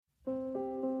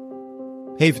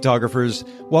Hey photographers,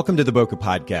 welcome to the Bokeh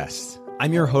Podcast.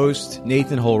 I'm your host,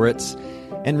 Nathan Holritz,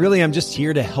 and really I'm just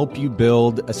here to help you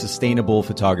build a sustainable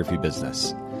photography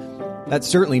business. That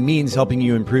certainly means helping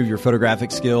you improve your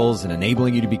photographic skills and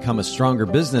enabling you to become a stronger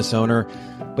business owner,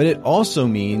 but it also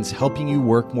means helping you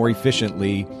work more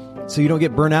efficiently so you don't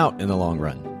get burnt out in the long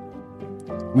run.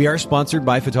 We are sponsored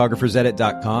by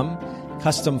photographersedit.com,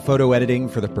 custom photo editing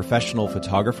for the professional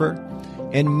photographer,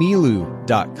 and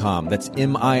Miilu.com, that's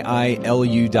Miilu.com,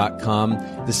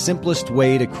 the simplest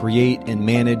way to create and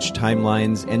manage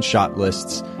timelines and shot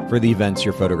lists for the events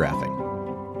you're photographing.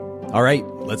 All right,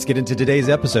 let's get into today's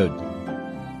episode.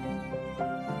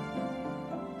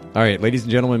 All right, ladies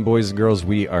and gentlemen, boys and girls,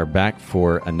 we are back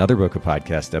for another Bokeh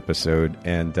Podcast episode,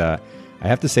 and I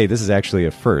have to say this is actually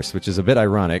a first, which is a bit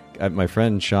ironic. My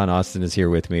friend Sean Austin is here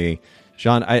with me.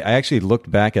 Sean, I actually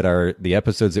looked back at the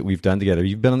episodes that we've done together.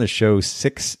 You've been on the show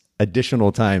 6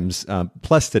 additional times,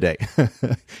 plus today.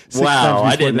 Wow,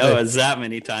 I didn't know it was that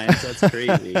many times. That's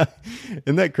crazy.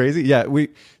 Isn't that crazy? Yeah,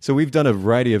 we've done a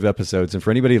variety of episodes, and for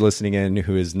anybody listening in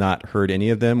who has not heard any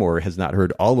of them or has not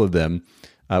heard all of them,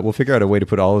 we'll figure out a way to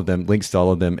put all of them, links to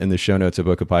all of them in the show notes at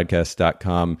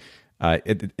bokehpodcast.com.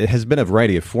 It has been a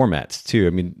variety of formats too.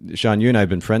 I mean, Sean, you and I have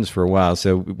been friends for a while,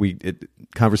 so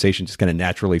conversation just kind of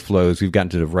naturally flows. We've gotten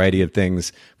to a variety of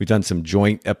things. We've done some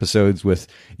joint episodes with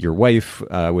your wife,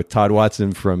 with Todd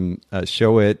Watson from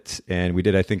Show It, and we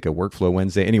did, I think, a Workflow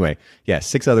Wednesday. Anyway, yeah,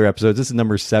 6 other episodes. This is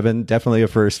number 7, definitely a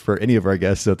first for any of our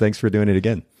guests, so thanks for doing it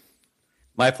again.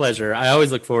 My pleasure. I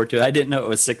always look forward to it. I didn't know it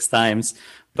was 6 times,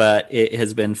 but it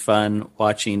has been fun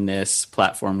watching this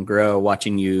platform grow,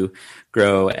 watching you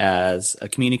grow as a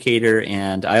communicator,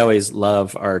 and I always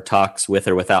love our talks with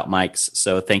or without mics,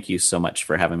 so thank you so much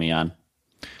for having me on.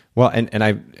 Well, and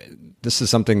this is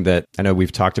something that I know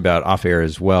we've talked about off air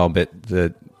as well, but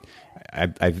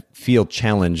I feel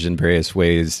challenged in various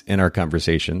ways in our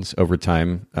conversations over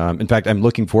time. In fact, I'm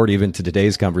looking forward even to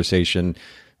today's conversation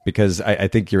because I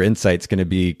think your insight's going to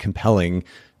be compelling,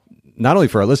 not only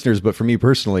for our listeners, but for me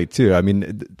personally too. I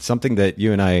mean, something that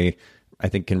you and I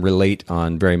think can relate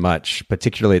on very much,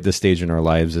 particularly at this stage in our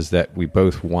lives, is that we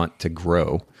both want to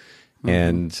grow. Mm-hmm.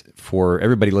 And for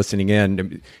everybody listening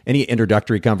in, any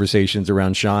introductory conversations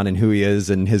around Sean and who he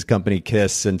is and his company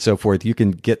KISS and so forth, you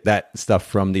can get that stuff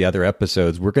from the other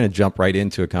episodes. We're going to jump right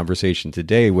into a conversation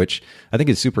today, which I think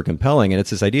is super compelling. And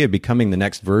it's this idea of becoming the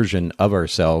next version of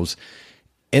ourselves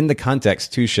in the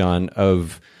context too, Sean,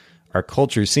 of our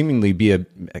culture seemingly kind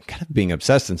of being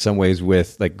obsessed in some ways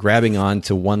with like grabbing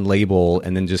onto one label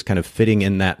and then just kind of fitting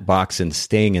in that box and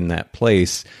staying in that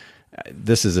place.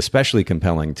 This is especially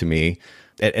compelling to me.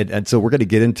 And so we're going to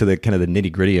get into the kind of the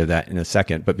nitty gritty of that in a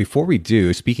second. But before we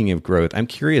do, speaking of growth, I'm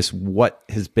curious what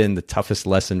has been the toughest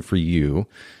lesson for you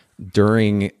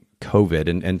during COVID?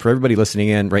 And for everybody listening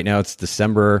in right now, it's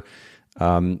December.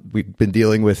 We've been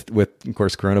dealing with, of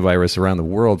course, coronavirus around the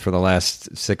world for the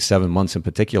last 6-7 months in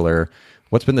particular.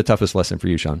 What's been the toughest lesson for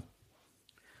you, Sean?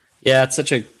 Yeah, it's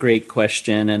such a great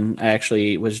question. And I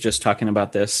actually was just talking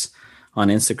about this on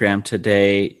Instagram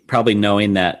today, probably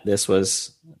knowing that this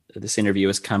interview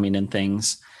was coming and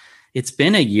things. It's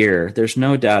been a year. There's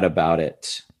no doubt about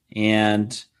it.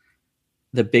 And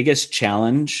the biggest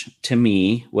challenge to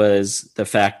me was the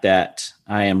fact that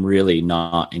I am really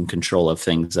not in control of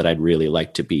things that I'd really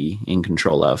like to be in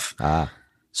control of.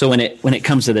 So when it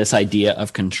comes to this idea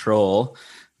of control,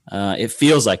 it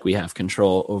feels like we have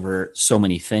control over so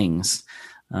many things.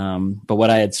 But what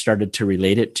I had started to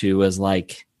relate it to was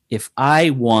like, if I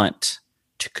want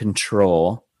to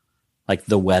control like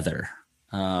the weather,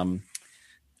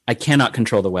 I cannot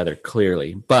control the weather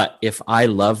clearly, but if I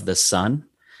love the sun,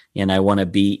 and I want to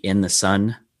be in the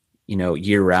sun,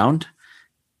 year round,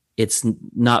 it's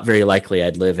not very likely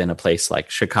I'd live in a place like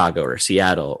Chicago or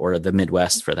Seattle or the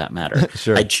Midwest for that matter.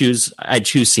 Sure. I'd choose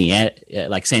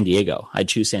like San Diego. I'd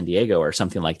choose San Diego or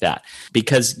something like that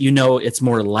because, it's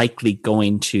more likely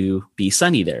going to be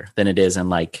sunny there than it is in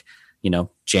like,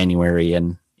 January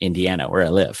in Indiana where I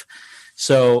live.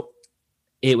 So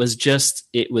it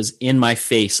was in my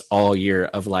face all year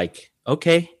of like,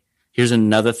 okay, here's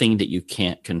another thing that you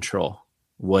can't control.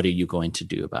 What are you going to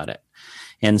do about it?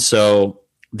 And so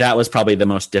that was probably the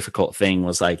most difficult thing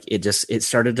was like, it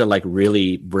started to like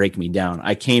really break me down.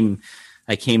 I came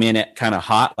in it kind of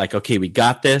hot, like, okay, we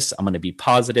got this. I'm going to be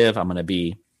positive. I'm going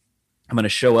to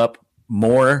show up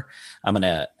more. I'm going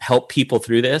to help people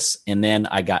through this. And then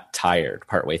I got tired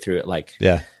partway through it. Like,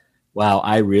 yeah, wow,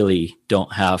 I really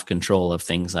don't have control of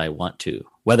things I want to,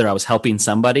 whether I was helping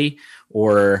somebody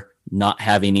or not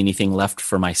having anything left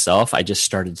for myself, I just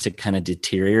started to kind of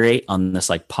deteriorate on this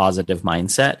like positive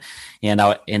mindset.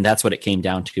 And that's what it came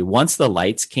down to. Once the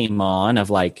lights came on of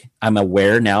like, I'm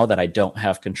aware now that I don't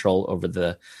have control over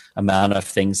the amount of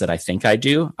things that I think I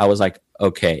do. I was like,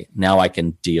 okay, now I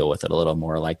can deal with it a little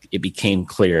more. Like it became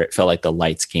clear. It felt like the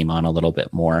lights came on a little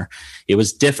bit more. It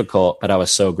was difficult, but I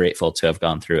was so grateful to have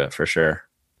gone through it for sure.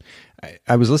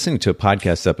 I was listening to a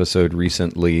podcast episode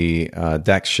recently.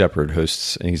 Dax Shepard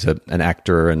hosts, and he's an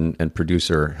actor and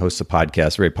producer, hosts a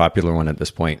podcast, very popular one at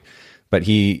this point. But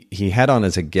he had on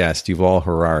as a guest Yuval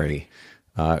Harari,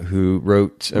 who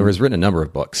wrote or has written a number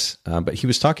of books. But he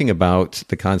was talking about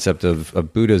the concept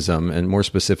of Buddhism, and more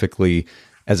specifically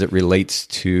as it relates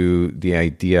to the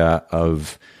idea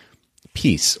of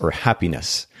peace or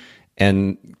happiness.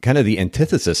 And kind of the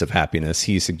antithesis of happiness,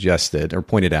 he suggested or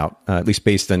pointed out, at least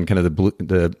based on kind of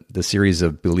the series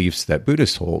of beliefs that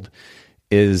Buddhists hold,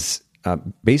 is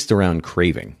based around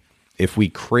craving. If we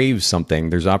crave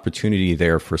something, there's opportunity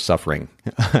there for suffering.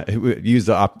 Use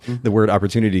the word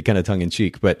opportunity kind of tongue in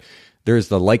cheek, but there's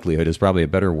the likelihood, is probably a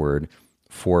better word,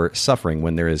 for suffering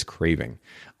when there is craving.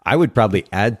 I would probably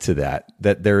add to that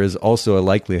there is also a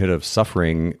likelihood of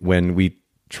suffering when we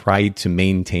try to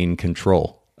maintain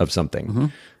control of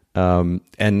something.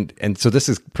 And so this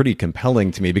is pretty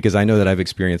compelling to me because I know that I've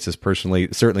experienced this personally,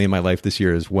 certainly in my life this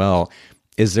year as well.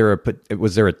 Was there a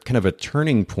kind of a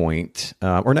turning point,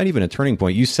 or not even a turning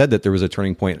point? You said that there was a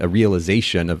turning point, a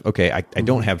realization of, okay, I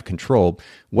don't have control.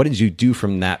 What did you do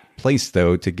from that place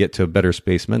though to get to a better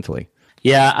space mentally?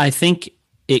 Yeah, I think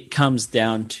it comes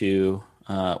down to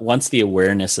once the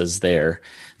awareness is there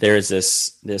is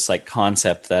this like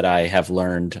concept that I have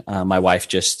learned. My wife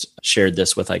just shared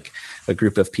this with like a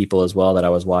group of people as well that I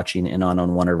was watching in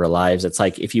on one of her lives. It's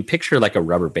like if you picture like a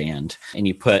rubber band and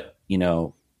you put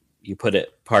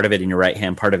it part of it in your right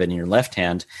hand, part of it in your left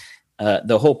hand.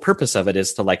 The whole purpose of it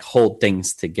is to like hold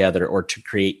things together or to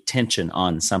create tension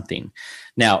on something.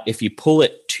 Now, if you pull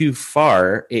it too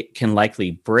far, it can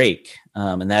likely break.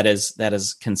 And that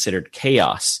is considered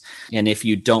chaos. And if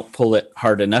you don't pull it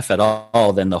hard enough at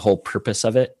all, then the whole purpose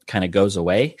of it kind of goes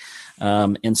away.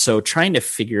 And so trying to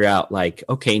figure out like,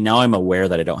 okay, now I'm aware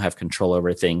that I don't have control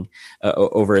over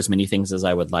over as many things as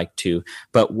I would like to,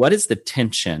 but what is the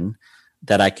tension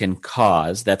that I can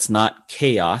cause that's not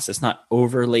chaos? It's not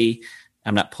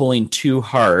I'm not pulling too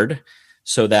hard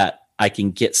so that I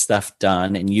can get stuff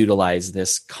done and utilize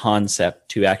this concept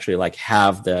to actually like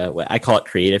have I call it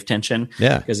creative tension.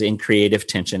 Yeah. Because in creative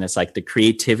tension, it's like the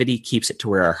creativity keeps it to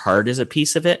where our heart is a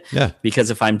piece of it. Yeah. Because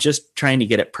if I'm just trying to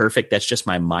get it perfect, that's just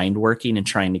my mind working and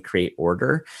trying to create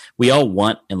order. We all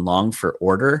want and long for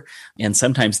order. And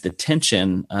sometimes the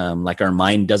tension, like our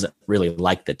mind doesn't really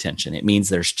like the tension. It means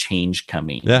there's change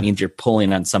coming. Yeah. It means you're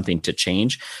pulling on something to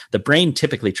change. The brain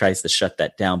typically tries to shut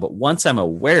that down. But once I'm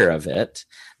aware of it,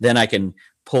 then I can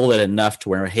pull it enough to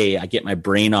where, hey, I get my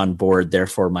brain on board.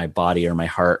 Therefore, my body or my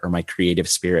heart or my creative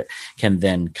spirit can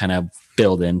then kind of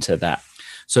build into that.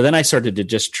 So then I started to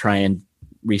just try and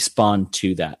respond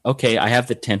to that. Okay, I have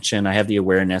the tension. I have the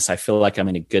awareness. I feel like I'm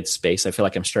in a good space. I feel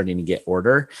like I'm starting to get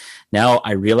order. Now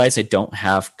I realize I don't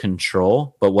have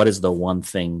control, but what is the one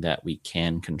thing that we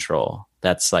can control?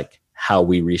 That's like how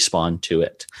we respond to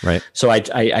it. Right. So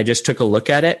I just took a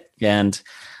look at it, and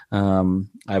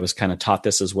I was kind of taught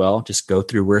this as well. Just go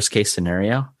through worst case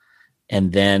scenario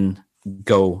and then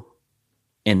go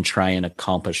and try and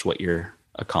accomplish what you're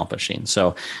accomplishing.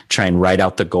 So try and write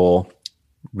out the goal,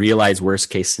 realize worst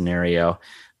case scenario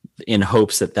in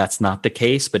hopes that that's not the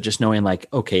case, but just knowing like,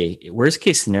 okay, worst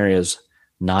case scenario is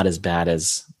not as bad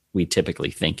as we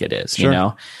typically think it is, Sure. you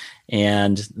know?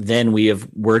 And then we have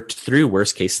worked through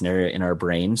worst case scenario in our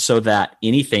brain so that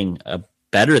anything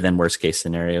better than worst case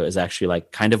scenario is actually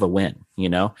like kind of a win, you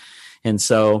know? And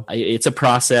so it's a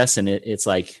process, and it's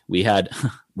like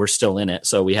we're still in it.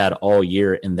 So we had all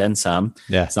year and then some.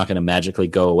 Yeah. It's not going to magically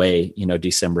go away,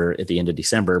 at the end of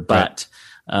December, but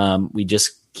we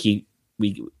just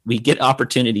we get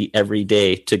opportunity every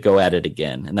day to go at it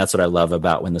again. And that's what I love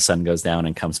about when the sun goes down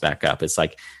and comes back up. It's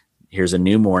like, here's a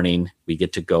new morning. We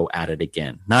get to go at it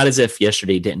again. Not as if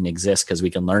yesterday didn't exist, because we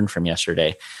can learn from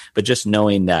yesterday, but just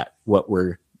knowing that what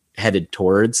we're headed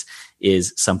towards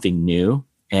is something new,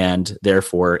 and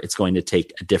therefore it's going to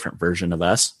take a different version of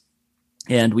us,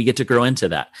 and we get to grow into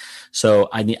that. So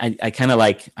I kind of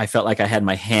like, I felt like I had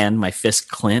my fist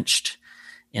clenched.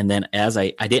 And then as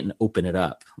I didn't open it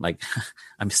up, like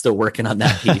I'm still working on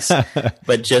that piece,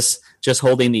 but just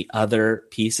holding the other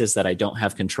pieces that I don't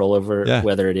have control over,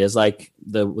 whether it is like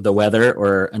the weather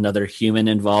or another human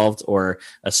involved or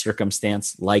a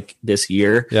circumstance like this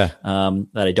year that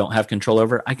I don't have control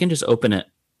over, I can just open it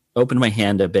open my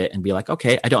hand a bit and be like,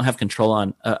 okay, I don't have control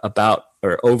on about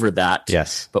or over that.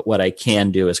 Yes. But what I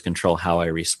can do is control how I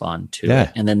respond to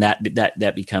it. And then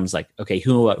that becomes like, okay,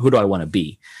 who do I want to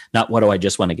be? Not what do I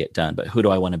just want to get done, but who do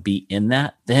I want to be in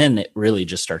that? Then it really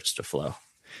just starts to flow.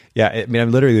 Yeah. I mean,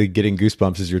 I'm literally getting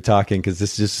goosebumps as you're talking, because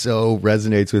this just so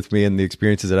resonates with me and the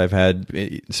experiences that I've had,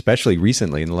 especially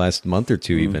recently in the last month or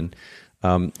two, even.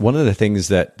 One of the things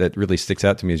that really sticks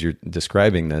out to me as you're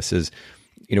describing this is,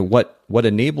 what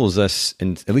enables us,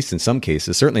 at least in some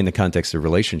cases, certainly in the context of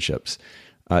relationships,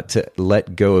 to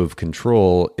let go of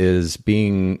control is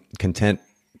being content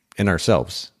in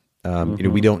ourselves.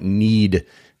 We don't need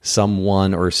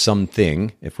someone or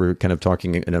something, if we're kind of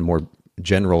talking in a more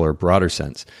general or broader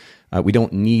sense. We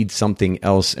don't need something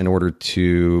else in order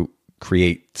to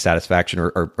create satisfaction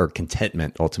or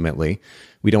contentment. Ultimately,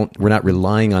 we're not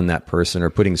relying on that person or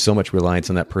putting so much reliance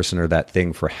on that person or that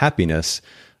thing for happiness.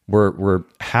 We're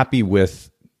happy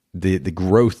with the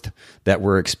growth that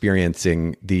we're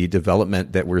experiencing, the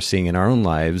development that we're seeing in our own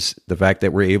lives, the fact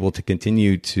that we're able to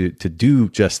continue to do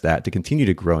just that, to continue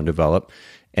to grow and develop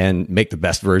and make the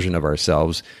best version of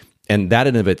ourselves. And that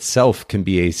in of itself can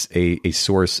be a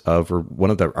source of, or one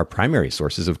of our primary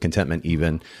sources of contentment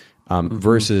even,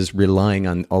 versus relying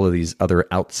on all of these other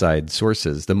outside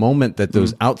sources. The moment that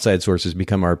those outside sources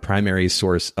become our primary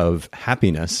source of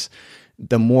happiness,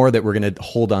 the more that we're going to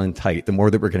hold on tight, the more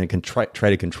that we're going to try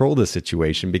to control the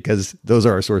situation, because those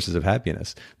are our sources of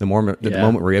happiness. The moment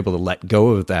we're able to let go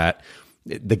of that,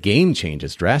 the game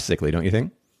changes drastically, don't you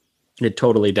think? It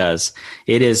totally does.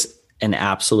 It is an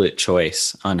absolute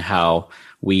choice on how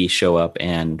we show up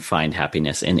and find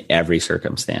happiness in every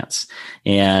circumstance.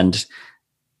 And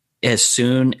there's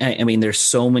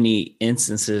so many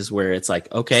instances where it's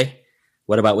like, okay,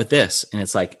 what about with this? And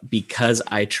it's like, because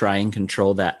I try and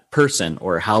control that person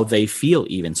or how they feel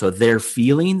even. So their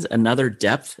feelings, another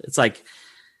depth, it's like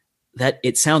that.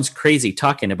 It sounds crazy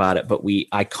talking about it, but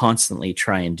I constantly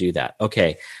try and do that.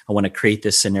 Okay, I want to create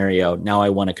this scenario. Now I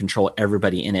want to control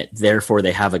everybody in it. Therefore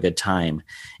they have a good time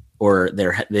or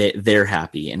they're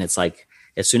happy. And it's like,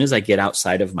 as soon as I get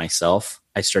outside of myself,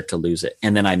 I start to lose it.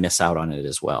 And then I miss out on it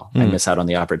as well. I miss out on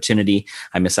the opportunity.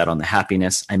 I miss out on the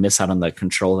happiness. I miss out on the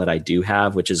control that I do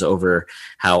have, which is over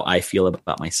how I feel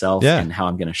about myself and how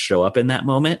I'm going to show up in that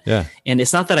moment. Yeah. And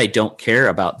it's not that I don't care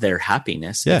about their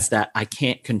happiness. It's that I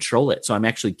can't control it. So I'm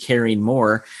actually caring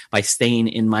more by staying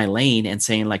in my lane and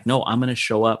saying like, no, I'm going to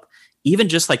show up. Even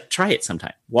just like try it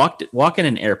sometime. Walk in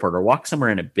an airport or walk somewhere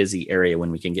in a busy area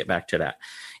when we can get back to that.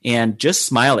 And just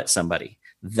smile at somebody.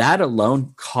 That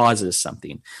alone causes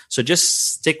something. So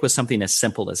just stick with something as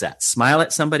simple as that. Smile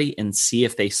at somebody and see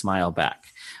if they smile back.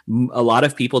 A lot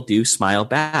of people do smile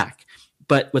back.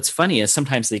 But what's funny is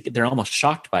sometimes they're almost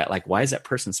shocked by it. Like, why is that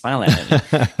person smiling at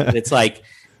me? It's like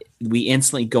we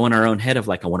instantly go in our own head of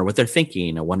like, I wonder what they're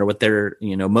thinking. I wonder what their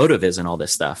motive is and all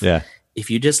this stuff. Yeah. If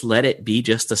you just let it be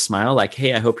just a smile, like,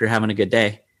 hey, I hope you're having a good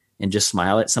day, and just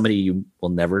smile at somebody you will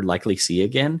never likely see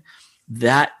again.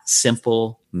 That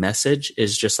simple message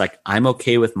is just like, I'm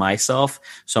okay with myself,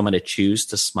 so I'm going to choose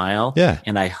to smile. Yeah.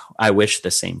 And I wish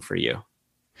the same for you.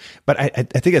 But I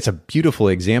think that's a beautiful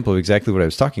example of exactly what I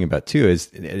was talking about too. Is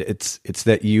it's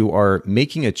that you are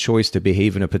making a choice to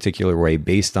behave in a particular way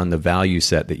based on the value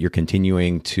set that you're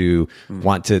continuing to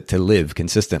want to live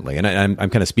consistently. And I'm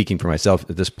kind of speaking for myself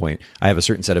at this point. I have a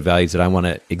certain set of values that I want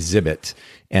to exhibit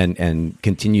and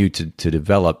continue to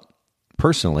develop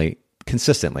personally.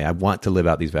 Consistently, I want to live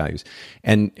out these values.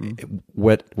 And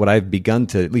what I've begun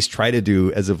to at least try to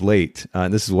do as of late,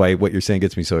 and this is why what you're saying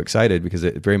gets me so excited, because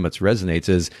it very much resonates,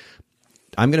 is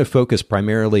I'm going to focus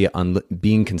primarily on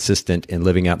being consistent in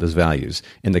living out those values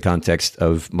in the context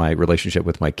of my relationship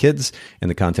with my kids, in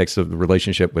the context of the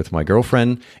relationship with my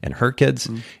girlfriend and her kids,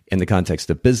 in the context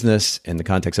of business, in the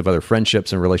context of other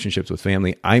friendships and relationships with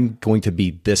family. I'm going to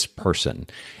be this person.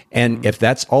 And if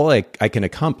that's all I can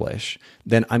accomplish,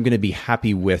 then I'm going to be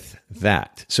happy with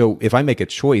that. So if I make a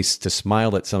choice to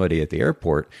smile at somebody at the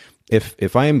airport,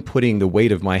 if I am putting the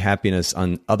weight of my happiness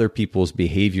on other people's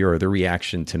behavior or their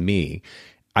reaction to me,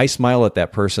 I smile at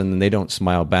that person and they don't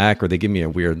smile back or they give me a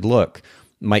weird look,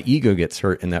 my ego gets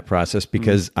hurt in that process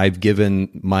because I've given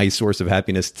my source of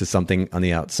happiness to something on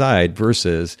the outside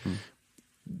versus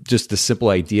just the simple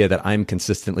idea that I'm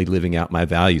consistently living out my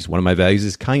values. One of my values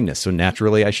is kindness. So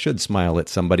naturally, I should smile at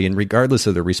somebody. And regardless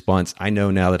of the response, I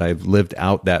know now that I've lived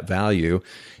out that value.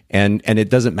 And it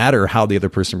doesn't matter how the other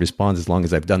person responds as long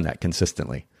as I've done that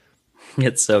consistently.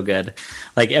 It's so good.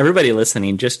 Like everybody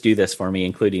listening, just do this for me,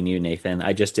 including you, Nathan.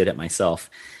 I just did it myself.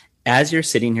 As you're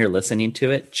sitting here listening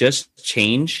to it, just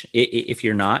change. If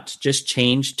you're not, just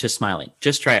change to smiling.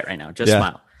 Just try it right now. Just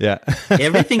smile. Yeah.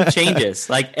 Everything changes.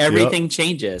 Like everything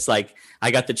changes. Like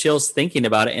I got the chills thinking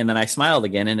about it, and then I smiled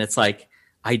again, and it's like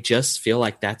I just feel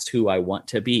like that's who I want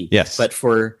to be. Yes. But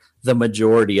for the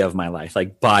majority of my life,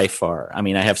 like by far, I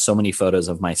mean, I have so many photos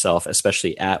of myself,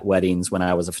 especially at weddings when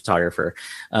I was a photographer,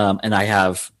 and I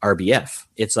have RBF.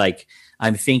 It's like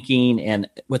I'm thinking, and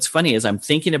what's funny is I'm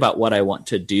thinking about what I want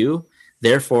to do.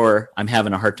 Therefore, I'm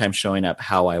having a hard time showing up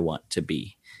how I want to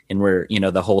be. And we're,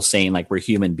 the whole saying, like, we're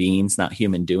human beings, not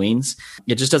human doings.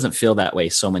 It just doesn't feel that way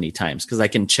so many times because I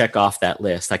can check off that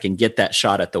list. I can get that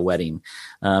shot at the wedding.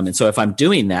 And so if I'm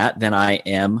doing that, then I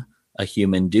am a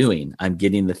human doing. I'm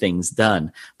getting the things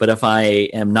done. But if I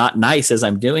am not nice as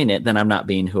I'm doing it, then I'm not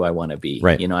being who I want to be.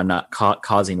 Right. I'm not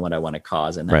causing what I want to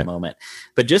cause in that moment.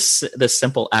 But just the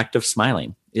simple act of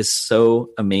smiling is so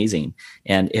amazing.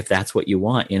 And if that's what you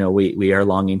want, we are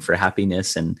longing for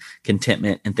happiness and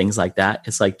contentment and things like that.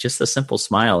 It's like just a simple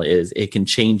smile it can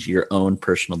change your own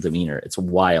personal demeanor. It's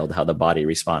wild how the body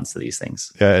responds to these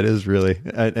things. Yeah, it is really.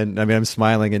 And I mean, I'm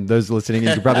smiling, and those listening,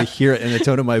 you can probably hear it in the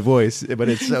tone of my voice, but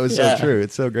it's so true.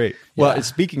 It's so great. Well,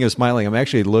 speaking of smiling, I'm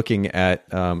actually looking at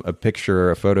a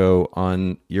picture, a photo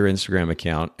on your Instagram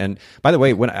account. And by the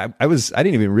way, when I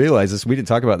didn't even realize this. We didn't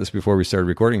talk about this before we started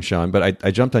recording, Sean, but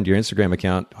I jumped onto your Instagram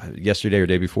account yesterday or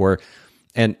day before,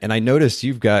 and I noticed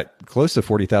you've got close to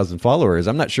 40,000 followers.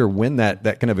 I'm not sure when that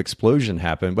kind of explosion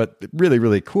happened, but really,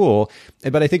 really cool.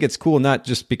 But I think it's cool not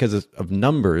just because of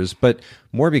numbers, but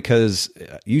more because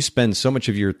you spend so much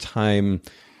of your time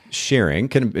sharing,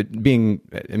 kind of being,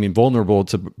 vulnerable,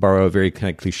 to borrow a very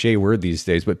kind of cliche word these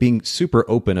days, but being super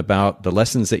open about the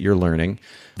lessons that you're learning,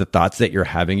 the thoughts that you're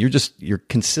having. You're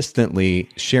consistently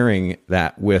sharing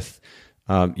that with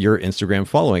your Instagram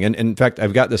following. And in fact,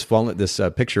 I've got this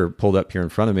picture pulled up here in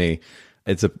front of me.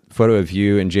 It's a photo of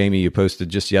you and Jamie you posted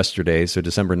just yesterday. So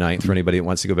December 9th, for anybody that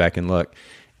wants to go back and look.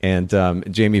 And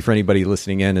Jamie, for anybody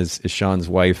listening in, is Sean's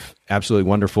wife. Absolutely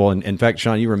wonderful. And in fact,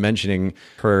 Sean, you were mentioning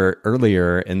her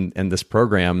earlier in this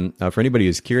program. For anybody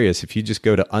who's curious, if you just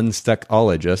go to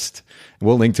Unstuckologist,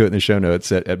 we'll link to it in the show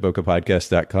notes at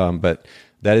bokehpodcast.com. But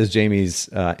that is Jamie's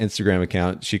Instagram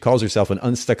account. She calls herself an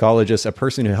unstuckologist, a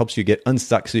person who helps you get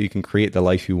unstuck so you can create the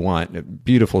life you want. A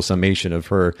beautiful summation of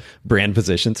her brand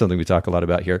position, something we talk a lot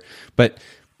about here. But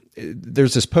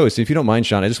there's this post. If you don't mind,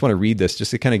 Sean, I just want to read this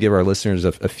just to kind of give our listeners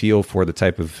a feel for the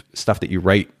type of stuff that you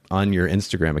write on your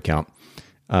Instagram account.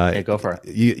 Go for it.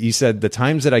 You said, the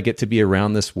times that I get to be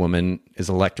around this woman is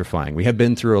electrifying. We have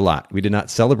been through a lot. We did not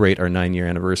celebrate our 9-year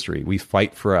anniversary. We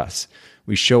fight for us.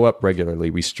 We show up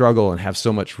regularly. We struggle and have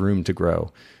so much room to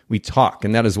grow. We talk,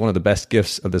 and that is one of the best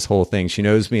gifts of this whole thing. She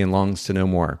knows me and longs to know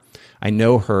more. I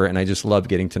know her, and I just love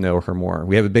getting to know her more.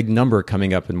 We have a big number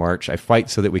coming up in March. I fight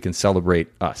so that we can celebrate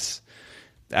us.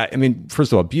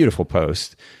 First of all, beautiful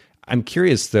post. I'm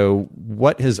curious, though,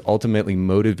 what has ultimately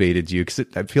motivated you? Because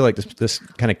I feel like this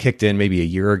kind of kicked in maybe a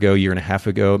year ago, year and a half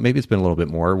ago. Maybe it's been a little bit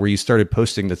more, where you started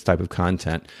posting this type of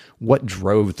content. What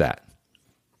drove that?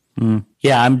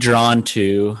 Yeah, I'm drawn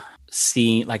to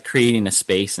creating a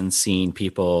space and seeing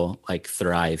people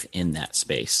thrive in that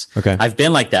space. Okay. I've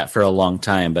been like that for a long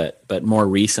time, but more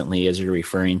recently, as you're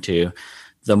referring to,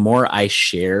 the more I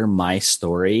share my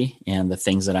story and the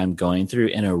things that I'm going through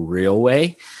in a real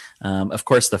way. Of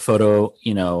course, the photo,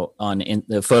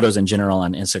 the photos in general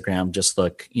on Instagram just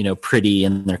look, pretty,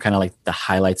 and they're kind of like the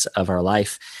highlights of our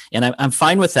life. And I'm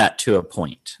fine with that to a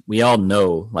point. We all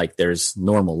know there's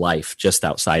normal life just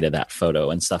outside of that photo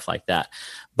and stuff like that.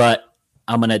 But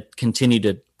I'm going to continue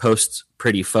to post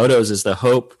pretty photos is the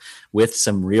hope, with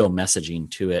some real messaging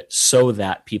to it, so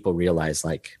that people realize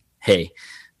hey,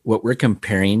 what we're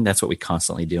comparing, that's what we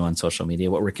constantly do on social media.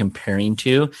 What we're comparing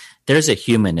to, there's a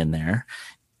human in there.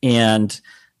 And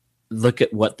look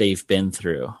at what they've been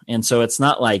through. And so it's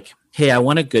not like, hey, I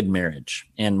want a good marriage,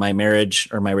 and my marriage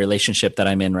or my relationship that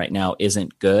I'm in right now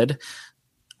isn't good.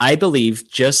 I believe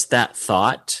just that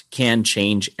thought can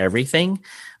change everything,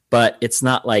 but it's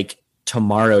not like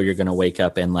tomorrow you're going to wake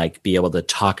up and be able to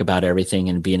talk about everything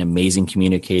and be an amazing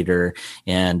communicator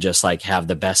and just have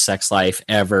the best sex life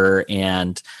ever.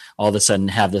 And all of a sudden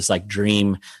have this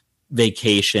dream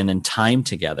vacation and time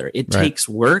together. It takes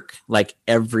work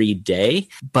every day,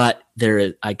 but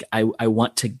I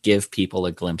want to give people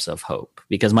a glimpse of hope,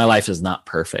 because my life is not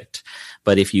perfect.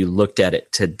 But if you looked at it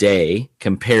today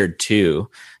compared to,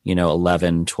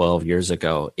 11, 12 years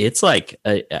ago, it's I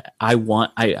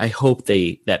hope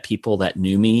that people that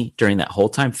knew me during that whole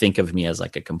time think of me as a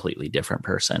completely different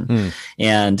person.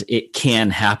 And it can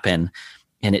happen.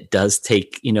 And it does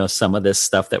take, some of this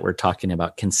stuff that we're talking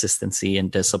about, consistency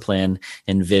and discipline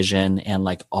and vision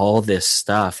and all this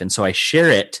stuff. And so I share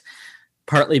it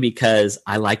partly because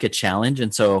I like a challenge.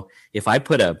 And so if I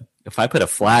put a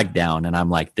flag down and I'm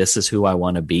like, this is who I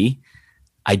want to be,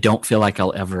 I don't feel like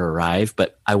I'll ever arrive,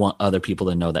 but I want other people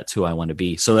to know that's who I want to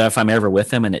be. So that if I'm ever with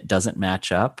them and it doesn't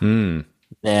match up,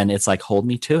 then it's like, hold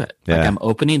me to it. Like I'm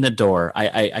opening the door.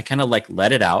 I kind of like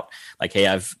let it out. Like, hey,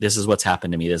 this is what's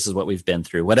happened to me. This is what we've been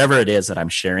through, whatever it is that I'm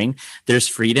sharing. There's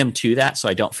freedom to that. So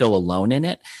I don't feel alone in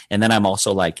it. And then I'm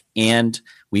also like, and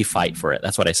we fight for it.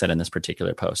 That's what I said in this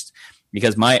particular post,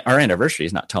 because our anniversary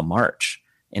is not till March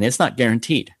and it's not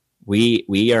guaranteed.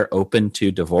 We are open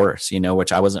to divorce,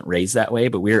 which I wasn't raised that way,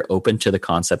 but we are open to the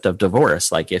concept of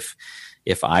divorce. Like if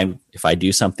I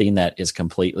do something that is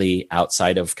completely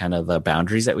outside of kind of the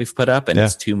boundaries that we've put up and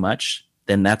it's too much,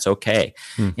 then that's okay.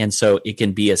 And so it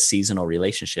can be a seasonal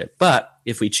relationship. But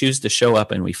if we choose to show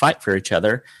up and we fight for each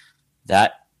other,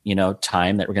 that,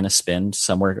 time that we're going to spend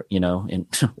somewhere, in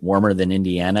warmer than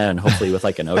Indiana and hopefully with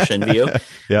like an ocean view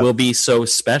will be so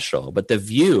special. But the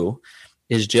view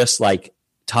is just like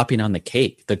topping on the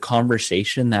cake. The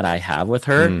conversation that I have with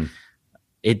her,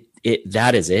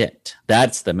 that is it.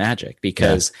 That's the magic,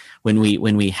 because when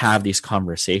we have these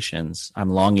conversations, I'm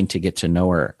longing to get to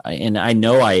know her. And I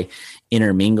know I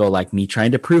intermingle like me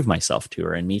trying to prove myself to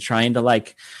her and me trying to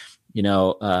like,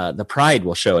 the pride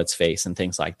will show its face and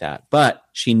things like that. But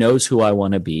she knows who I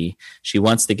want to be. She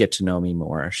wants to get to know me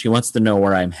more. She wants to know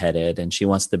where I'm headed and she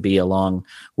wants to be along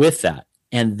with that.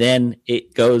 And then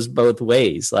it goes both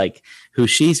ways, like who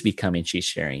she's becoming, she's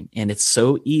sharing. And it's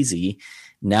so easy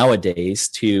nowadays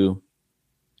to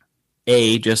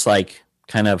just like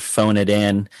kind of phone it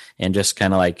in and just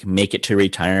kind of like make it to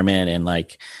retirement and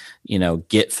like,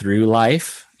 get through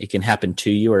life. It can happen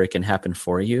to you or it can happen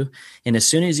for you. And as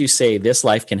soon as you say this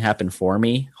life can happen for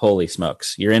me, holy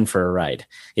smokes, you're in for a ride.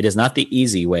 It is not the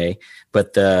easy way,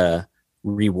 but the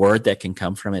reward that can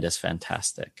come from it is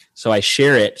fantastic. So I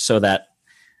share it so that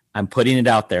I'm putting it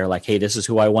out there like, hey, this is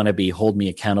who I want to be. Hold me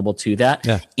accountable to that.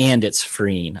 Yeah. And it's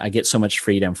freeing. I get so much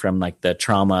freedom from like the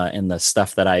trauma and the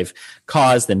stuff that I've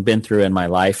caused and been through in my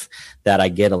life that I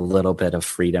get a little bit of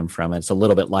freedom from it. It's a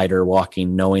little bit lighter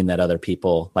walking, knowing that other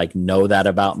people like know that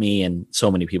about me and so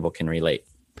many people can relate.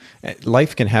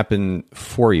 Life can happen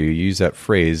for you. You use that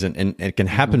phrase and it can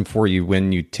happen for you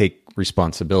when you take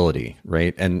responsibility,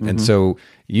 right? And so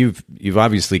you've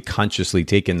obviously consciously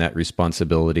taken that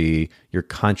responsibility. You're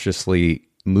consciously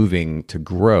moving to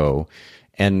grow,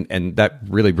 and that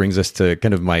really brings us to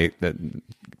kind of my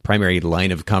primary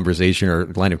line of conversation or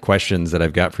line of questions that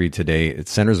I've got for you today. It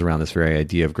centers around this very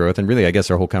idea of growth, and really, I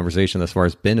guess our whole conversation thus far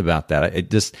has been about that.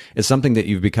 It's something that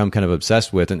you've become kind of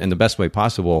obsessed with, and in the best way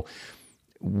possible.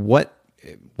 What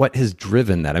has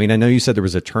driven that? I mean, I know you said there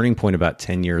was a turning point about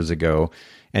 10 years ago.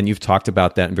 And you've talked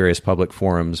about that in various public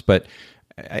forums, but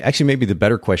actually maybe the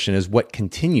better question is what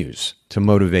continues to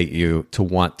motivate you to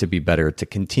want to be better, to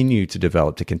continue to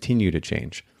develop, to continue to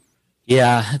change?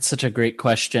 Yeah, it's such a great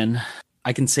question.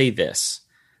 I can say this.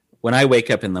 When I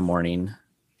wake up in the morning,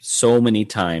 so many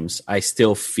times I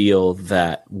still feel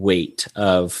that weight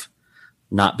of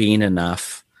not being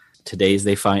enough. Today's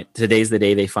the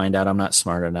day they find out I'm not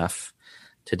smart enough.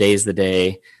 Today's the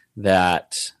day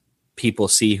that people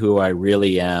see who I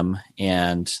really am,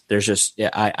 and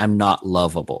I'm not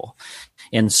lovable.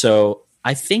 And so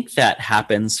I think that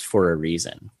happens for a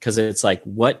reason, because it's like,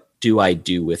 what do I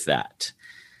do with that?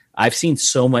 I've seen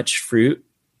so much fruit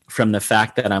from the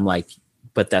fact that I'm like,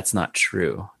 but that's not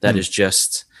true. That is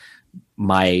just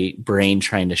my brain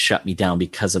trying to shut me down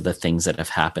because of the things that have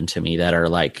happened to me that are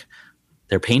like,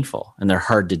 they're painful and they're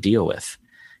hard to deal with.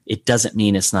 It doesn't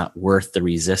mean it's not worth the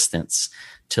resistance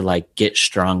to like get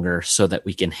stronger so that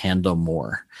we can handle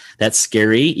more. That's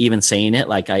scary. Even saying it,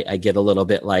 like I get a little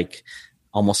bit like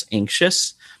almost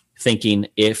anxious thinking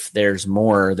if there's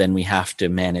more, then we have to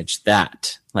manage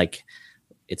that. Like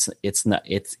it's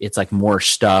like more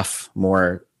stuff,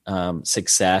 more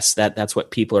success. That's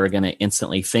what people are going to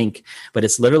instantly think, but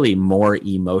it's literally more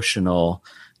emotional,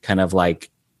 kind of like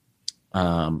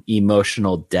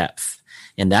emotional depth.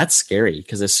 And that's scary,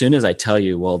 because as soon as I tell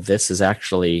you, well, this is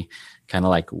actually kind of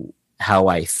like how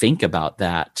I think about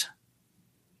that,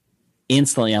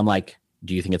 instantly I'm like,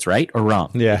 do you think it's right or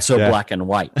wrong? Yeah, it's so black and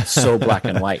white, so black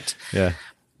and white. Yeah.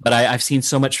 But I've seen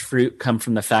so much fruit come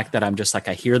from the fact that I'm just like,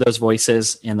 I hear those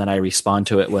voices and then I respond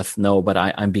to it with no, but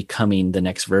I'm becoming the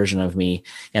next version of me.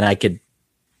 And I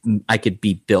could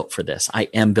be built for this. I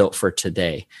am built for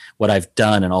today. What I've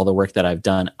done and all the work that I've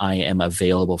done, I am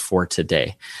available for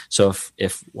today. So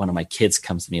if one of my kids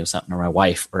comes to me with something, or my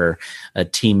wife, or a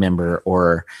team member,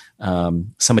 or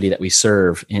somebody that we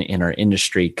serve in our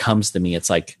industry comes to me, it's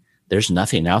like, there's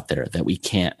nothing out there that we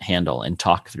can't handle and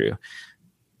talk through.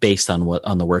 based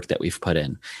on the work that we've put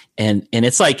in. And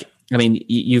it's like, I mean,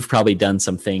 you've probably done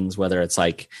some things, whether it's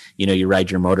like, you ride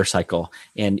your motorcycle,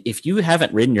 and if you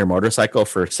haven't ridden your motorcycle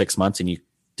for 6 months and you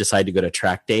decide to go to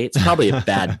track day, it's probably a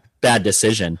bad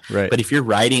decision. Right. But if you're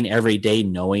riding every day,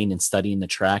 knowing and studying the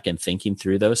track and thinking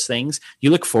through those things, you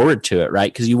look forward to it,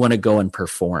 right? Because you want to go and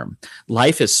perform.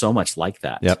 Life is so much like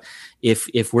that. Yep.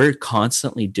 If we're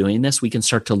constantly doing this, we can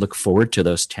start to look forward to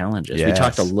those challenges. Yes. We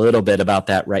talked a little bit about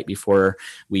that right before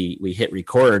we hit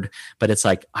record, but it's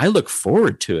like, I look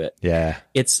forward to it. Yeah.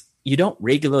 You don't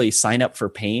regularly sign up for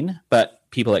pain, but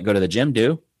people that go to the gym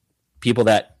do. People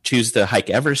that choose to hike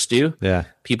Everest do. Yeah.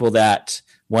 People that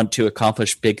want to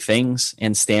accomplish big things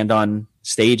and stand on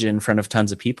stage in front of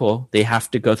tons of people, they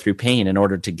have to go through pain in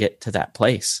order to get to that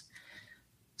place.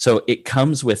 So it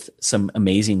comes with some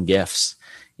amazing gifts,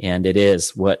 and it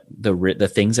is what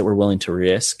the things that we're willing to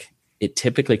risk. It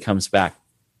typically comes back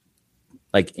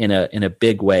like in a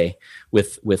big way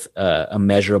with a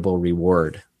measurable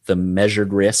reward. The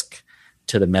measured risk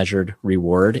to the measured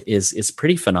reward is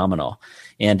pretty phenomenal.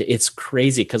 And it's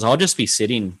crazy because I'll just be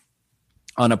sitting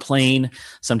on a plane,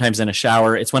 sometimes in a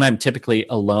shower. It's when I'm typically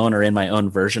alone or in my own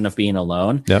version of being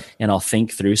alone. Yep. And I'll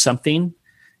think through something.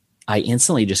 I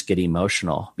instantly just get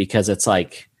emotional because it's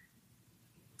like,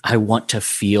 I want to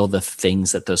feel the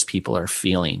things that those people are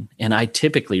feeling. And I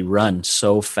typically run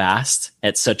so fast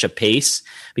at such a pace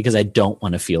because I don't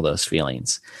want to feel those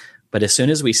feelings. But as soon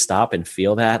as we stop and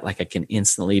feel that, like I can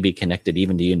instantly be connected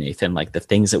even to you, Nathan, like the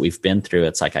things that we've been through.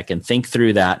 It's like I can think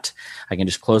through that. I can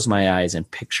just close my eyes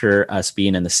and picture us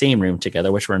being in the same room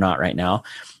together, which we're not right now,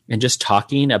 and just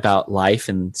talking about life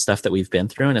and stuff that we've been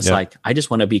through. And it's like, I just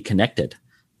want to be connected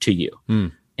to you.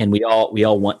 And we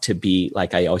all want to be,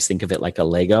 like, I always think of it like a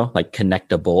Lego, like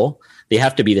connectable. They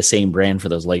have to be the same brand for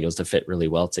those Legos to fit really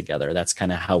well together. That's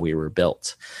kind of how we were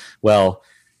built. Well,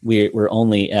 we're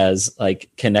only as like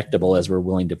connectable as we're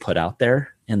willing to put out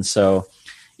there. And so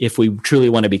if we truly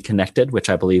want to be connected,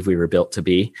 which I believe we were built to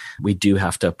be, we do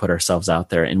have to put ourselves out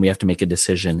there, and we have to make a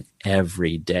decision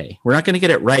every day. We're not going to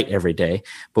get it right every day,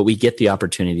 but we get the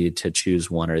opportunity to choose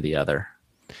one or the other.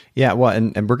 Yeah, well,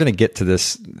 and we're going to get to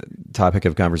this topic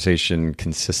of conversation,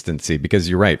 consistency, because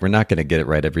you're right. We're not going to get it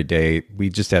right every day. We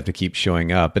just have to keep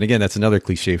showing up. And again, that's another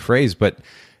cliche phrase, but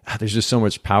there's just so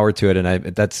much power to it.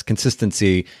 And that's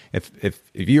consistency. If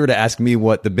you were to ask me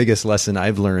what the biggest lesson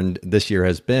I've learned this year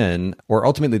has been, or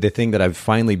ultimately the thing that I've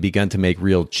finally begun to make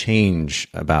real change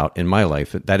about in my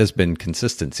life, that has been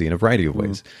consistency in a variety of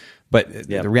ways. But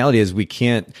the reality is we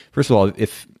can't, first of all,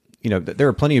 there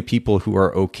are plenty of people who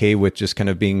are okay with just kind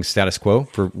of being status quo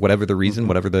for whatever the reason,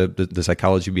 whatever the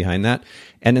psychology behind that.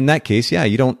 And in that case,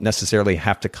 you don't necessarily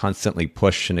have to constantly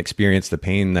push and experience the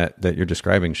pain that you're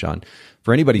describing, Sean.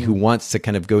 For anybody who wants to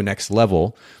kind of go next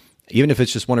level, even if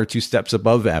it's just 1 or 2 steps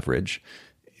above average,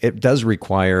 it does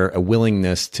require a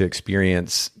willingness to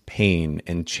experience pain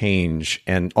and change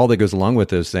and all that goes along with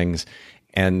those things.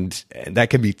 And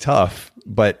that can be tough,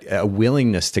 but a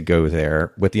willingness to go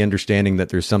there with the understanding that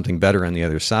there's something better on the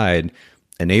other side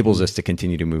enables us to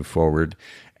continue to move forward.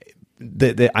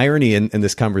 The irony in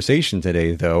this conversation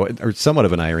today, though, or somewhat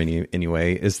of an irony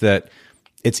anyway, is that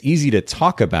it's easy to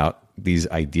talk about these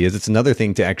ideas. It's another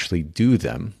thing to actually do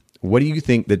them. What do you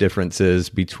think the difference is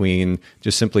between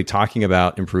just simply talking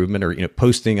about improvement or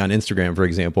posting on Instagram, for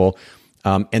example,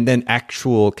 and then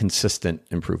actual consistent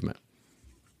improvement?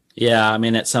 Yeah, I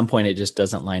mean, at some point it just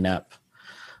doesn't line up.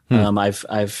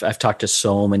 I've talked to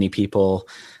so many people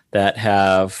that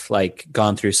have like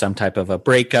gone through some type of a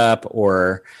breakup,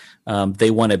 or they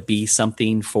want to be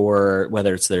something for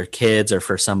whether it's their kids or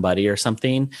for somebody or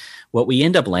something. What we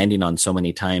end up landing on so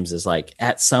many times is like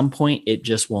at some point it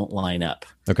just won't line up.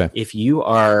 Okay. If you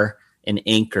are an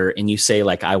anchor and you say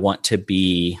like, I want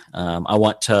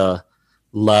to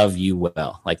love you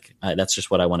well. Like that's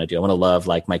just what I want to do. I want to love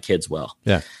like my kids well.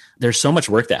 Yeah. There's so much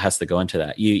work that has to go into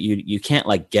that. You can't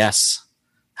like guess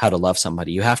how to love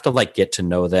somebody. You have to like get to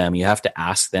know them. You have to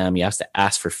ask them. You have to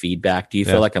ask for feedback. Do you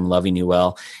feel like I'm loving you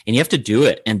well? And you have to do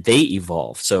it, and they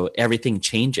evolve. So everything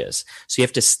changes. So you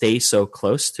have to stay so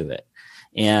close to it.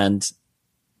 And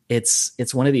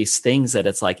it's one of these things that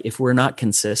it's like, if we're not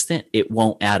consistent, it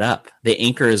won't add up. The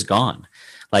anchor is gone.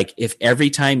 Like if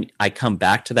every time I come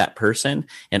back to that person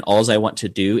and all I want to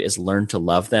do is learn to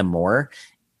love them more,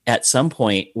 at some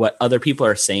point, what other people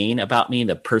are saying about me,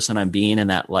 the person I'm being in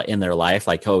their life,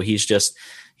 like, oh, he's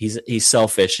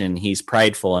selfish and he's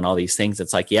prideful and all these things.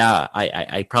 It's like, yeah,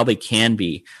 I probably can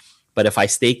be, but if I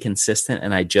stay consistent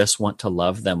and I just want to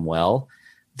love them well,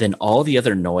 then all the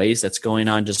other noise that's going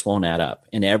on just won't add up.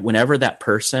 And whenever that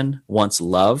person wants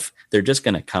love, they're just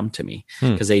going to come to me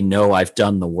because they know I've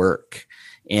done the work.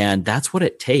 And that's what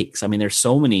it takes. I mean, there's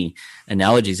so many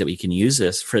analogies that we can use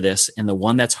this for this. And the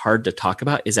one that's hard to talk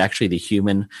about is actually the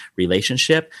human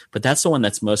relationship. But that's the one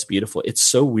that's most beautiful. It's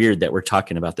so weird that we're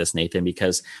talking about this, Nathan,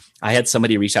 because I had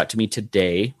somebody reach out to me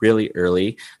today, really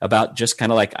early, about just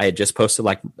kind of like I had just posted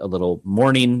like a little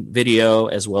morning video,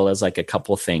 as well as like a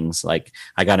couple things. Like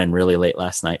I got in really late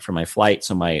last night for my flight.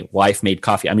 So my wife made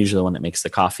coffee. I'm usually the one that makes the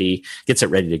coffee, gets it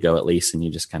ready to go at least. And you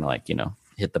just kind of like,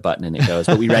 hit the button and it goes.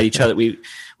 But we write each other, we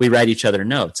write each other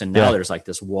notes. And now there's like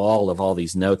this wall of all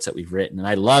these notes that we've written. And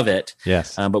I love it.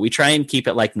 Yes. But we try and keep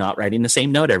it like not writing the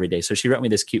same note every day. So she wrote me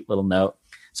this cute little note.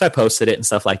 So I posted it and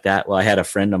stuff like that. Well, I had a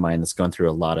friend of mine that's going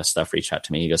through a lot of stuff reach out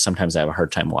to me. He goes, sometimes I have a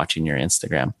hard time watching your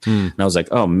Instagram. And I was like,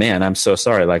 oh man, I'm so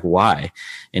sorry. Like, why?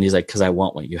 And he's like, because I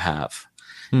want what you have.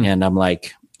 And I'm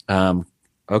like,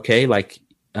 okay, like,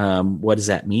 what does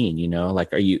that mean?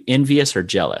 Like, are you envious or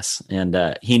jealous?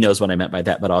 And he knows what I meant by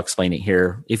that, but I'll explain it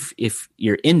here. If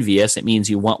you're envious, it means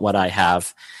you want what I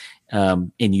have,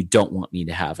 and you don't want me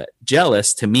to have it.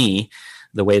 Jealous, to me,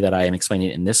 the way that I am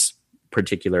explaining it in this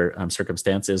particular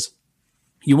circumstances,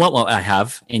 you want what I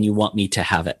have and you want me to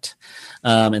have it.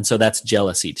 And so that's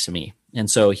jealousy to me. And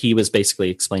so he was basically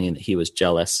explaining that he was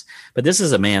jealous, but this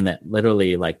is a man that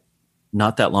literally like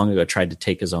not that long ago tried to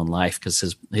take his own life because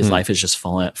his life is just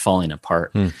falling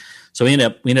apart. So we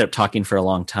ended up talking for a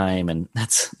long time. And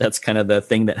that's kind of the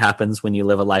thing that happens when you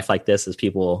live a life like this, is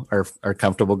people are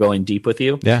comfortable going deep with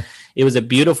you. Yeah. It was a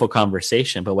beautiful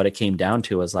conversation, but what it came down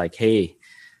to was like, hey,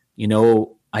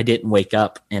 I didn't wake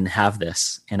up and have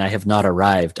this, and I have not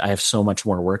arrived. I have so much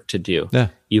more work to do. Yeah.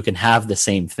 You can have the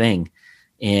same thing,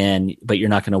 but you're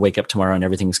not going to wake up tomorrow and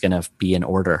everything's going to be in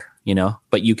order,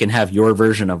 but you can have your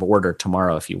version of order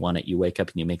tomorrow if you want it. You wake up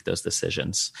and you make those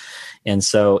decisions. And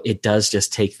so it does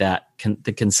just take that.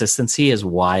 The consistency is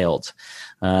wild.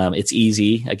 It's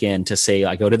easy, again, to say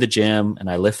I go to the gym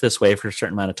and I lift this weight for a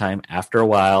certain amount of time. After a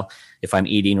while, if I'm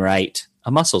eating right, a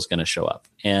muscle's going to show up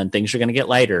and things are going to get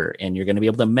lighter and you're going to be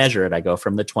able to measure it. I go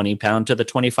from the 20-pound to the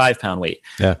 25-pound weight,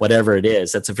 whatever it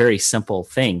is. That's a very simple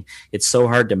thing. It's so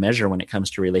hard to measure when it comes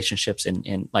to relationships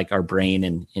and like our brain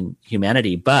and in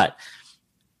humanity, but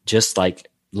just like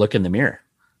look in the mirror,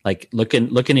 like look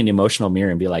in an emotional mirror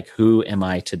and be like, who am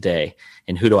I today?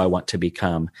 And who do I want to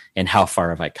become? And how far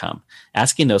have I come?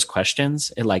 Asking those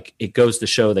questions, it goes to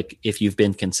show that if you've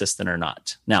been consistent or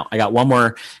not. Now, I got one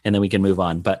more and then we can move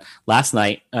on. But last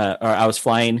night, I was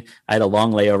flying. I had a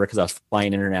long layover because I was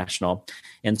flying international.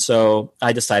 And so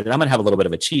I decided I'm going to have a little bit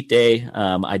of a cheat day.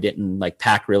 I didn't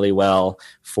pack really well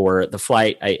for the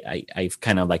flight. I've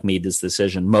kind of made this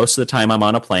decision. Most of the time I'm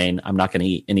on a plane, I'm not going to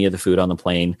eat any of the food on the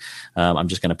plane. I'm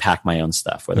just going to pack my own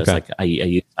stuff. Whether it's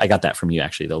I got that from you,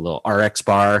 actually, the little RX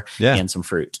bar and some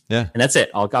fruit. Yeah. And that's it.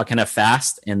 I'll kind of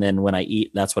fast. And then when I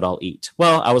eat, that's what I'll eat.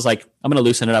 Well, I was like, I'm going to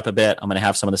loosen it up a bit. I'm going to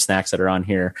have some of the snacks that are on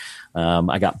here.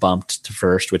 I got bumped to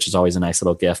first, which is always a nice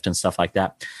little gift and stuff like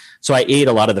that. So I ate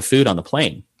a lot of the food on the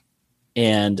plane,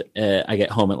 and I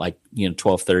get home at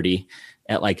 12:30.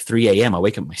 At 3 a.m. I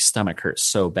wake up, my stomach hurts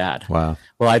so bad. Wow.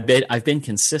 Well, I've been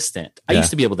consistent. I used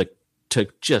to be able to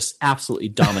just absolutely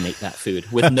dominate that food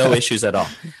with no issues at all.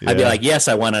 I'd be like, yes,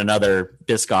 I want another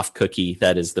Biscoff cookie.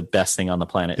 That is the best thing on the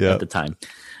planet at the time.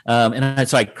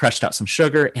 So I crushed out some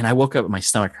sugar, and I woke up and my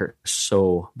stomach hurt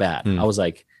so bad. I was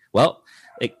like, well,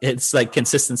 it's like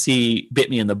consistency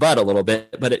bit me in the butt a little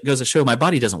bit, but it goes to show my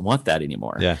body doesn't want that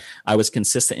anymore. Yeah. I was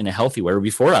consistent in a healthy way, where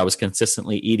before I was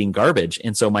consistently eating garbage.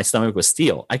 And so my stomach was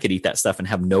steel. I could eat that stuff and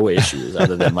have no issues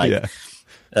other than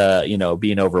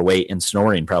being overweight and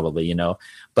snoring probably,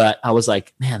 but I was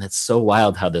like, man, that's so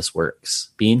wild how this works.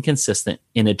 Being consistent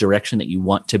in a direction that you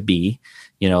want to be,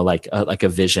 like a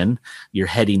vision, you're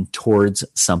heading towards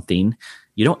something.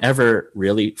 You don't ever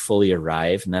really fully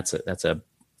arrive. And that's a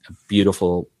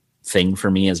beautiful thing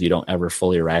for me, is you don't ever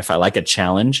fully arrive. I like a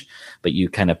challenge, but you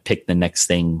kind of pick the next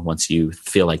thing once you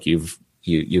feel like you've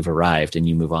arrived, and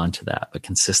you move on to that. But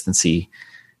consistency,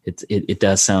 it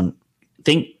does sound.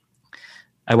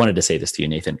 I wanted to say this to you,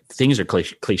 Nathan. Things are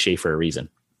cliche for a reason.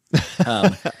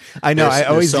 I know. I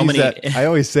always use that. I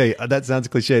always say that sounds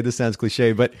cliche. This sounds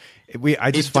cliche, but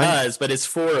it does, but it's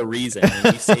for a reason.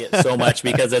 And we say it so much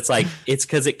because it's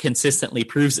because it consistently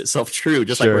proves itself true.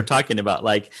 Just like we're talking about,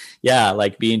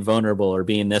 being vulnerable or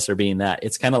being this or being that.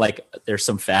 It's kind of like there's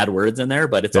some fad words in there,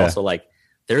 but it's also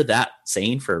they're that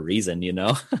saying for a reason,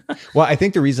 Well, I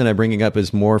think the reason I'm bringing up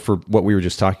is more for what we were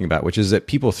just talking about, which is that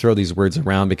people throw these words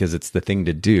around because it's the thing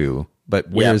to do, but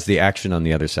where's the action on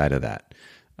the other side of that?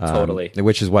 Totally.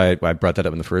 Which is why I brought that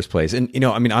up in the first place. And,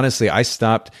 honestly, I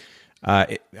stopped.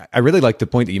 I really like the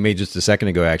point that you made just a second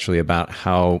ago, actually, about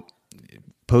how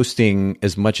posting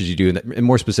as much as you do, and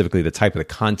more specifically, the type of the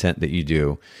content that you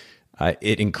do,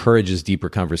 it encourages deeper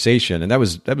conversation. And that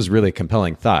was really a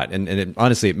compelling thought. And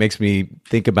honestly, it makes me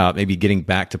think about maybe getting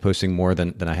back to posting more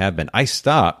than I have been. I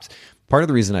stopped. Part of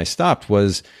the reason I stopped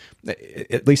was,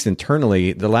 at least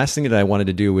internally, the last thing that I wanted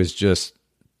to do was just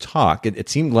talk. It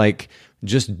seemed like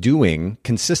just doing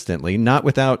consistently, not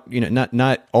without,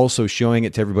 not also showing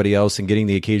it to everybody else and getting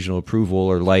the occasional approval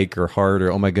or like or heart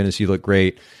or, oh my goodness, you look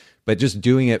great. But just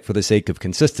doing it for the sake of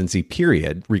consistency,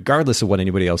 period, regardless of what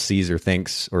anybody else sees or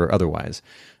thinks or otherwise.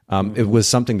 It was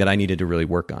something that I needed to really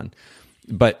work on.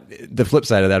 But the flip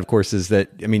side of that, of course, is that,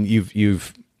 I mean,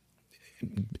 you've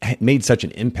made such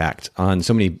an impact on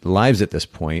so many lives at this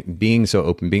point, being so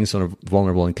open, being so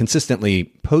vulnerable, and consistently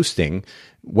posting,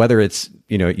 whether it's,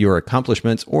 your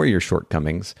accomplishments or your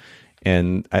shortcomings.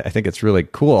 And I think it's really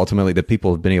cool, ultimately, that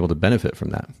people have been able to benefit from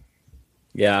that.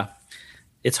 Yeah,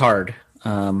 it's hard.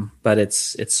 But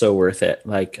it's so worth it.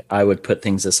 Like, I would put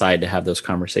things aside to have those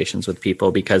conversations with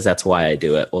people, because that's why I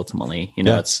do it. Ultimately,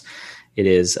 it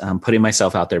is putting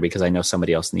myself out there because I know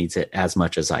somebody else needs it as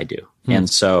much as I do. And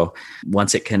so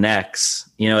once it connects,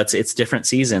 it's different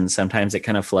seasons. Sometimes it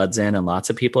kind of floods in and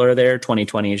lots of people are there.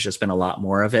 2020 has just been a lot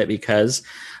more of it because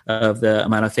of the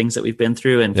amount of things that we've been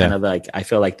through, and kind of like, I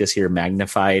feel like this year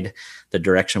magnified the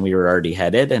direction we were already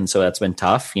headed. And so that's been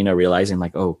tough, realizing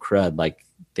like, oh crud, like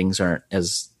things aren't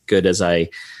as good as I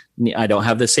don't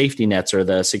have the safety nets or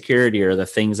the security or the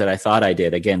things that I thought I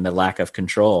did. Again, the lack of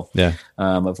control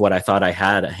of what I thought I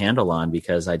had a handle on,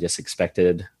 because I just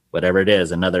expected whatever it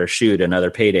is, another shoot, another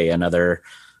payday, another,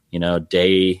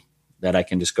 day that I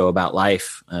can just go about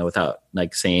life without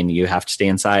like saying you have to stay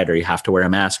inside or you have to wear a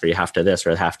mask or you have to this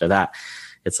or have to that.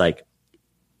 It's like,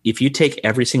 if you take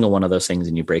every single one of those things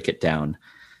and you break it down,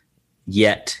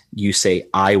 yet you say,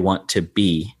 I want to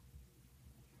be,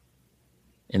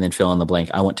 and then fill in the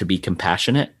blank. I want to be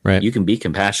compassionate. Right. You can be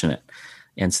compassionate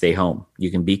and stay home.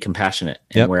 You can be compassionate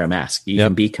and wear a mask. You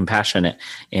can be compassionate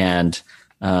and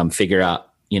figure out,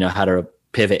 how to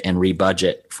pivot and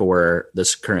rebudget for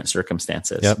this current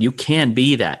circumstances. You can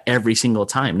be that every single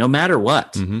time, no matter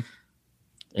what.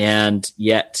 And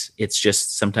yet it's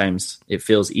just, sometimes it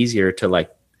feels easier to like,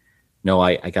 no,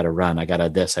 I got to run. I got to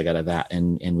this, I got to that.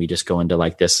 And we just go into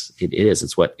like this.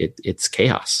 It's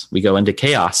chaos. We go into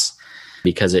chaos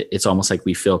because it's almost like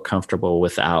we feel comfortable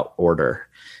without order.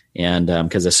 And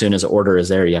because as soon as order is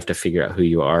there, you have to figure out who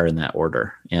you are in that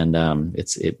order. And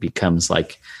it becomes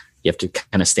like you have to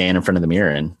kind of stand in front of the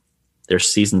mirror. And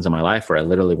there's seasons in my life where I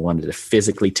literally wanted to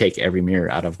physically take every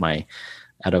mirror out of my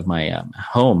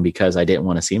home because I didn't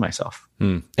want to see myself.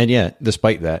 And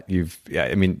despite that,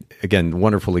 again,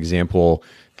 wonderful example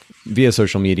via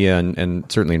social media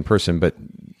and certainly in person, but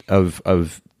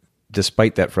of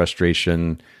despite that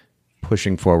frustration,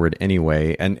 pushing forward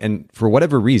anyway. And for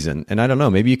whatever reason, and I don't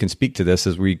know, maybe you can speak to this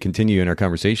as we continue in our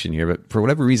conversation here, but for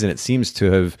whatever reason, it seems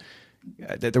to have,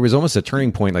 there was almost a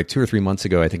turning point like 2 or 3 months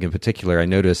ago, I think in particular, I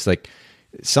noticed like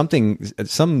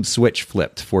some switch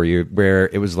flipped for you where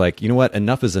it was like, you know what,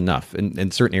 enough is enough in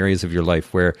certain areas of your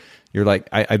life where you're like,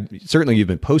 I certainly you've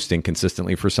been posting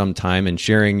consistently for some time and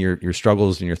sharing your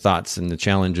struggles and your thoughts and the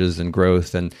challenges and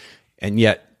growth. And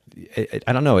yet,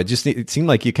 I don't know, it seemed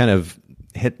like you kind of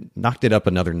knocked it up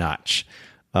another notch.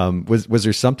 Was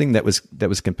there something that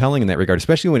was compelling in that regard,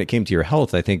 especially when it came to your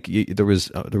health? I think there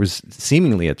was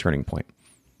seemingly a turning point.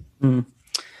 Well,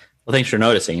 thanks for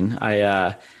noticing.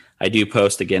 I do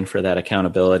post again for that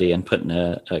accountability and putting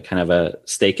a kind of a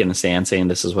stake in the sand, saying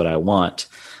this is what I want.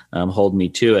 Hold me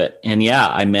to it. And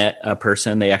I met a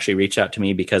person. They actually reached out to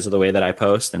me because of the way that I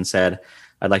post and said,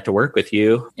 I'd like to work with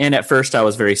you. And at first I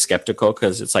was very skeptical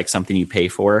because it's like something you pay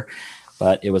for.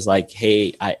 But it was like,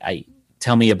 hey, I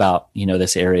tell me about,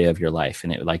 this area of your life.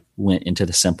 And it like went into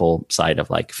the simple side of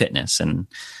like fitness and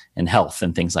health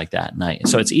and things like that. And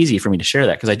so it's easy for me to share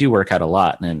that because I do work out a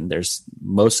lot. And there's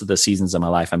most of the seasons of my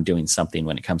life, I'm doing something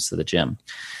when it comes to the gym.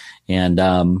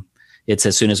 And it's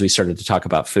as soon as we started to talk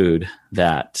about food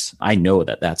that I know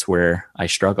that that's where I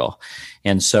struggle.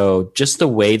 And so just the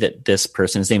way that this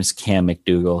person, his name is Cam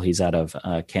McDougall. He's out of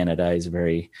Canada. He's a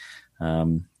very,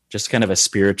 just kind of a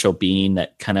spiritual being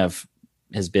that kind of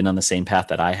has been on the same path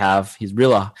that I have. He's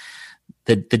real.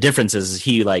 The difference is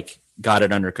he like got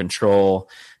it under control,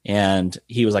 and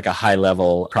he was like a high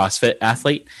level CrossFit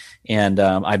athlete. And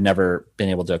I've never been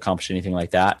able to accomplish anything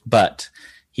like that, but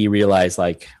he realized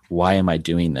like, why am I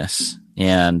doing this?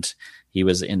 And he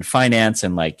was in finance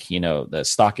and like, the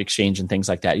stock exchange and things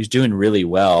like that. He was doing really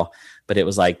well, but it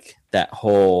was like that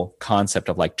whole concept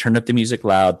of like, turn up the music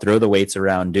loud, throw the weights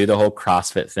around, do the whole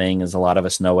CrossFit thing, as a lot of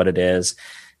us know what it is.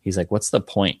 He's like, what's the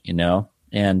point,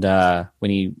 And when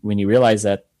he realized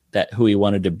that who he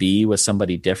wanted to be was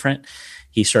somebody different,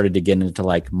 he started to get into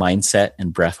like mindset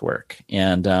and breath work.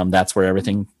 And that's where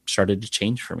everything started to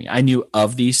change for me. I knew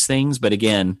of these things, but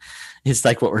again, it's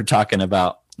like what we're talking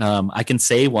about. I can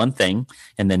say one thing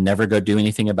and then never go do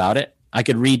anything about it. I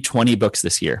could read 20 books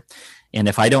this year, and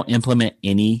if I don't implement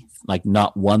any, like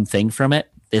not one thing from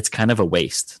it, it's kind of a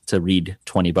waste to read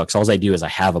 20 books. All I do is I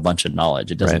have a bunch of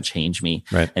knowledge. It doesn't change me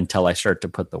until I start to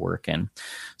put the work in.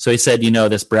 So he said,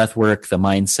 this breath work, the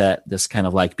mindset, this kind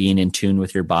of like being in tune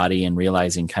with your body and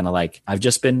realizing kind of like, I've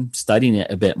just been studying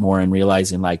it a bit more and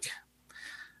realizing like,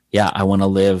 yeah, I want to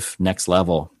live next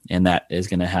level. And that is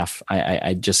going to have,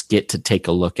 I just get to take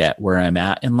a look at where I'm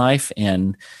at in life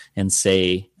and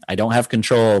say, I don't have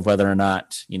control of whether or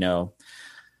not,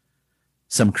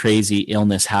 some crazy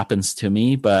illness happens to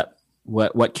me, but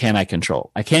what can I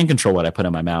control? I can control what I put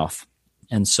in my mouth.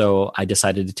 And so I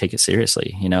decided to take it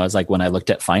seriously. It's like when I looked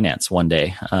at finance one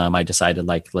day, I decided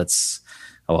like,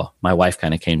 my wife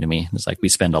kind of came to me. It's like, we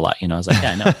spend a lot, I was like,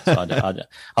 yeah, I know. So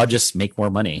I'll just make more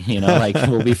money, like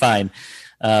we'll be fine.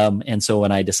 And so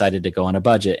when I decided to go on a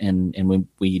budget and when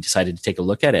we decided to take a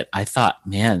look at it, I thought,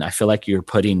 man, I feel like you're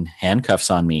putting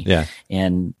handcuffs on me. Yeah.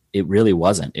 And it really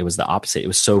wasn't. It was the opposite. It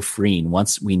was so freeing.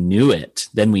 Once we knew it,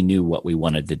 then we knew what we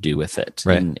wanted to do with it.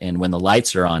 Right. And when the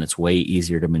lights are on, it's way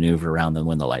easier to maneuver around than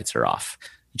when the lights are off.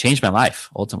 It changed my life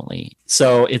ultimately.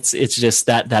 So it's just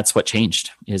that's what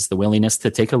changed, is the willingness to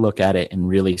take a look at it and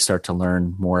really start to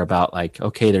learn more about like,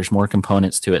 okay, there's more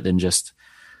components to it than just,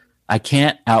 I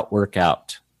can't outwork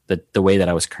out the way that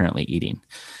I was currently eating.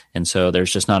 And so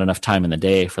there's just not enough time in the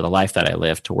day for the life that I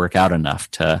live to work out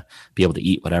enough to be able to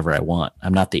eat whatever I want.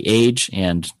 I'm not the age,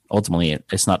 and ultimately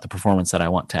it's not the performance that I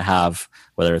want to have,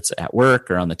 whether it's at work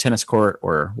or on the tennis court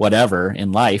or whatever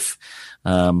in life,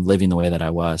 living the way that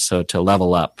I was. So to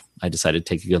level up, I decided to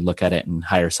take a good look at it and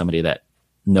hire somebody that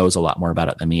knows a lot more about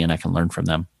it than me, and I can learn from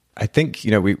them. I think,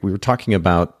 we were talking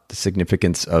about the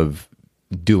significance of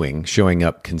showing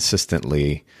up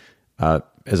consistently,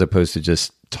 as opposed to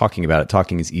just talking about it.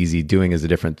 Talking is easy, doing is a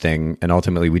different thing. And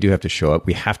ultimately we do have to show up.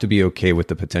 We have to be okay with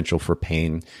the potential for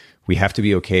pain. We have to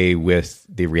be okay with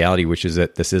the reality, which is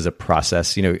that this is a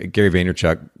process. Gary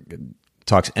Vaynerchuk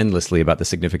talks endlessly about the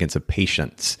significance of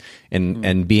patience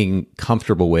and being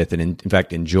comfortable with and in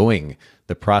fact enjoying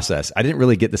the process. I didn't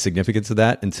really get the significance of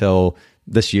that until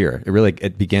this year.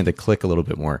 It began to click a little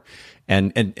bit more.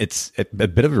 And it's a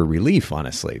bit of a relief,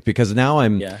 honestly, because now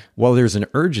while there's an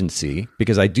urgency,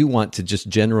 because I do want to just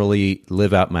generally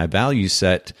live out my value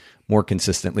set more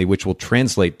consistently, which will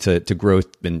translate to growth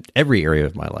in every area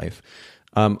of my life.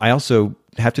 I also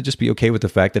have to just be okay with the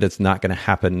fact that it's not going to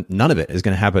happen. None of it is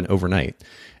going to happen overnight.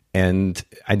 And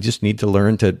I just need to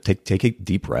learn to take a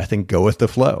deep breath and go with the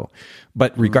flow.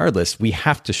 But regardless, we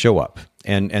have to show up,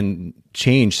 and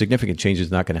significant change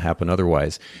is not going to happen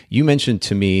otherwise. You mentioned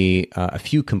to me a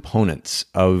few components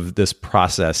of this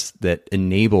process that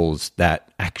enables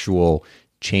that actual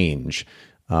change.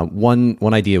 One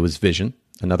idea was vision.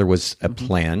 Another was a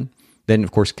plan. Then,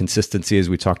 of course, consistency, as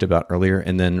we talked about earlier,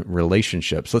 and then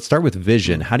relationships. Let's start with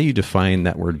vision. How do you define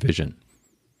that word vision?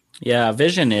 Yeah,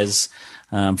 vision is,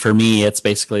 for me, it's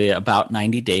basically about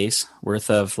 90 days worth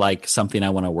of like something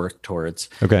I want to work towards.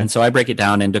 Okay. And so I break it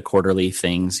down into quarterly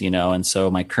things, and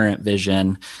so my current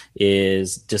vision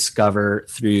is discover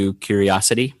through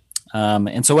curiosity.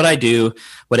 And so what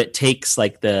it takes,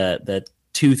 like the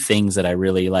two things that I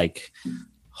really like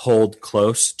hold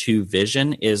close to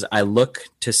vision is I look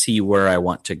to see where I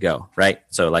want to go, right?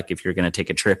 So like if you're going to take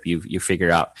a trip, you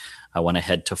figure out, I want to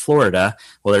head to Florida.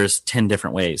 Well, there's 10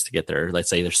 different ways to get there. Let's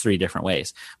say there's 3 different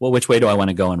ways. Well, which way do I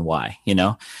want to go and why,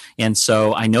 And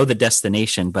so I know the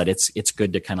destination, but it's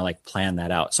good to kind of like plan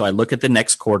that out. So I look at the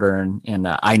next quarter and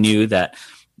I knew that,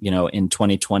 in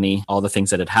 2020, all the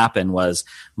things that had happened was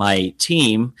my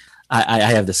team, I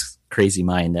have this crazy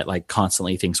mind that like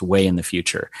constantly thinks way in the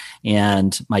future,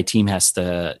 and my team gets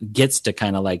to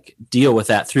kind of like deal with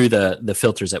that through the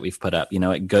filters that we've put up.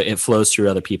 It flows through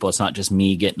other people. It's not just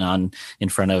me getting on in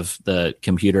front of the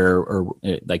computer or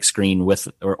like screen with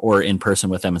or in person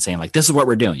with them and saying like, this is what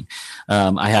we're doing.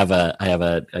 I have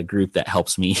a group that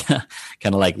helps me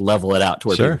kind of like level it out to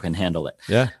where people can handle it.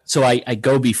 Yeah. So I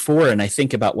go before and I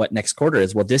think about what next quarter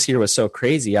is. Well, this year was so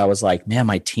crazy. I was like, man,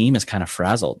 my team is kind of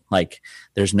frazzled. Like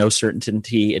there's no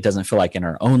certainty. It doesn't feel like in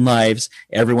our own lives,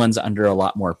 everyone's under a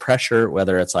lot more pressure,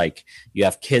 whether it's like you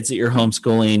have kids that you're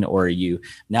homeschooling or you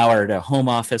now are at a home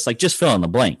office, like just fill in the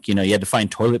blank. You had to find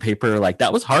toilet paper. Like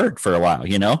that was hard for a while,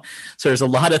 So there's a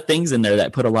lot of things in there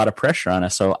that put a lot of pressure on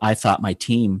us. So I thought my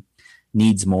team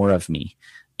needs more of me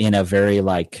in a very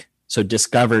so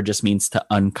discover just means to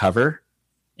uncover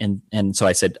And so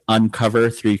I said, uncover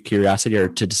through curiosity, or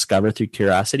to discover through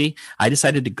curiosity. I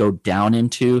decided to go down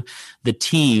into the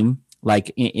team,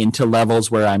 like into levels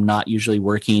where I'm not usually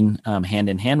working hand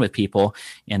in hand with people.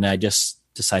 And I just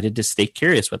decided to stay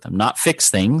curious with them, not fix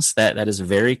things. That is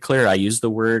very clear. I use the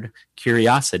word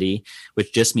curiosity,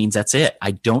 which just means that's it.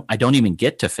 I don't even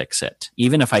get to fix it.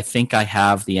 Even if I think I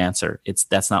have the answer,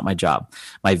 that's not my job.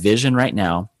 My vision right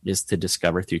now is to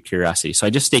discover through curiosity. So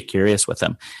I just stay curious with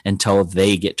them until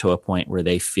they get to a point where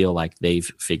they feel like they've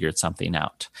figured something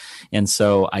out. And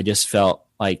so I just felt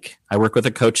like I work with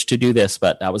a coach to do this,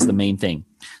 but that was the main thing.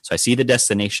 So I see the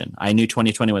destination. I knew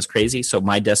 2020 was crazy. So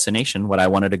my destination, what I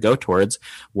wanted to go towards,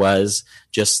 was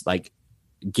just like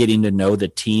getting to know the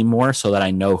team more so that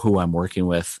I know who I'm working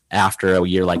with after a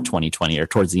year like 2020, or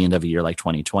towards the end of a year like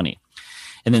 2020.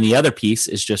 And then the other piece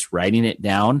is just writing it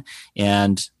down,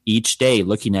 and each day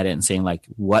looking at it and saying, like,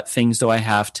 what things do I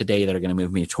have today that are going to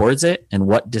move me towards it? And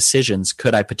what decisions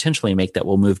could I potentially make that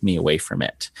will move me away from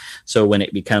it? So when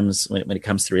it comes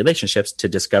to relationships, to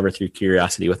discover through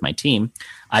curiosity with my team,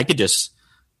 I could just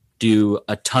do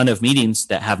a ton of meetings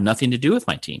that have nothing to do with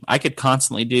my team. I could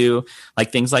constantly do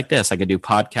like things like this. I could do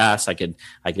podcasts.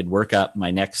 I could work up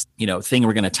my next, thing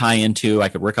we're going to tie into. I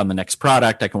could work on the next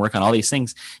product. I can work on all these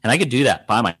things, and I could do that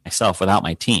by myself without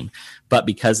my team. But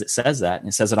because it says that, and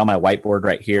it says it on my whiteboard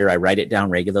right here, I write it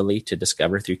down regularly to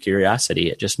discover through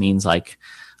curiosity. It just means like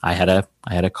I had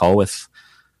a call with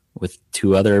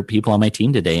 2 other people on my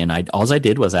team today, and all I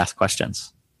did was ask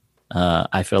questions.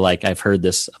 I feel like I've heard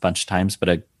this a bunch of times,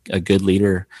 but a good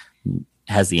leader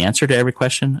has the answer to every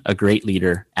question. A great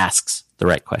leader asks the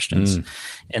right questions.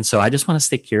 And so I just want to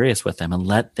stay curious with them and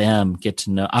let them get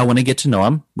to know. I want to get to know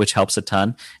them, which helps a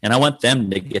ton. And I want them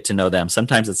to get to know them.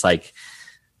 Sometimes it's like,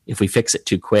 if we fix it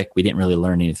too quick, we didn't really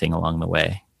learn anything along the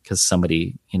way, because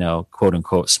somebody, quote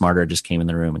unquote, smarter just came in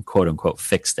the room and quote unquote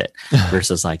fixed it,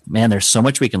 versus like, man, there's so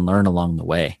much we can learn along the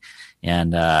way.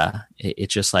 And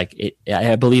it's just like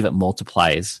I believe it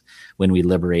multiplies when we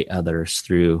liberate others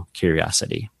through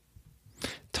curiosity.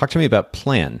 Talk to me about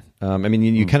plan.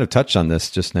 You kind of touched on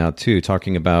this just now too,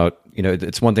 talking about,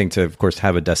 it's one thing to, of course,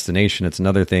 have a destination. It's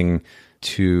another thing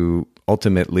to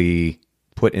ultimately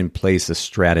put in place a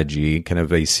strategy, kind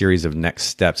of a series of next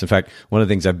steps. In fact, one of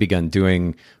the things I've begun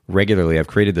doing regularly, I've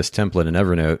created this template in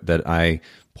Evernote that I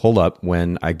pull up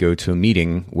when I go to a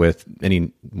meeting with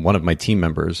any one of my team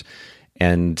members.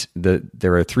 And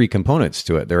there are 3 components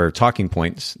to it. There are talking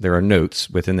points, there are notes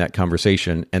within that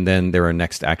conversation, and then there are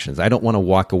next actions. I don't want to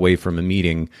walk away from a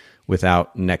meeting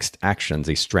without next actions,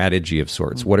 a strategy of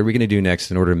sorts. What are we going to do next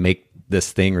in order to make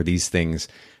this thing or these things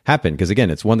happen? Because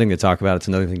again, it's one thing to talk about, it's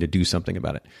another thing to do something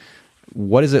about it.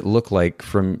 What does it look like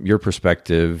from your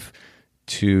perspective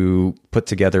to put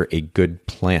together a good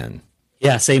plan?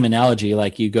 Yeah, same analogy.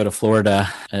 Like you go to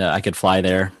Florida, I could fly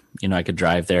there, I could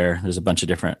drive there. There's a bunch of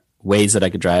different ways that I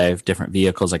could drive, different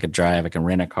vehicles I could drive. I can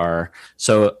rent a car.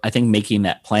 So I think making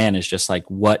that plan is just like,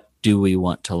 what do we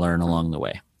want to learn along the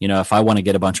way? If I want to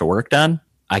get a bunch of work done,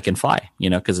 I can fly,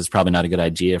 because it's probably not a good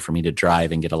idea for me to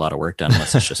drive and get a lot of work done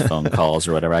unless it's just phone calls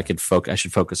or whatever. I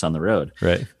should focus on the road.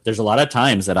 Right. There's a lot of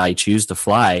times that I choose to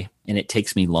fly and it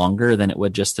takes me longer than it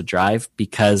would just to drive,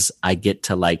 because I get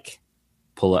to like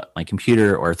pull up my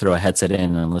computer or throw a headset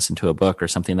in and listen to a book or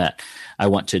something that I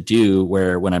want to do,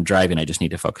 where when I'm driving, I just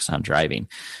need to focus on driving.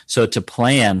 So to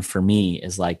plan for me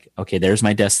is like, okay, there's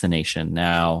my destination.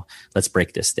 Now let's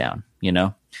break this down,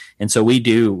 And so we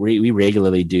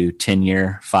regularly do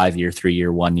 10-year, 5-year,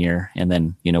 3-year, 1 year. And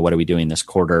then, what are we doing this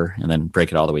quarter? And then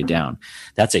break it all the way down.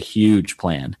 That's a huge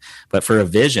plan. But for a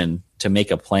vision, to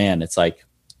make a plan, it's like,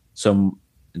 so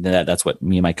that's what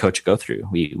me and my coach go through.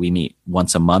 We meet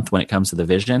once a month when it comes to the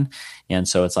vision. And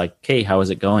so it's like, okay, how is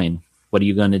it going? What are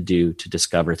you going to do to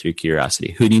discover through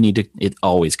curiosity? Who do you need to, it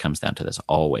always comes down to this,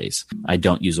 always. I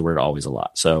don't use the word always a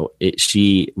lot. So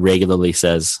she regularly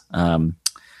says, who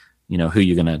are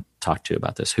you going to talk to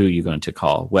about this? Who are you going to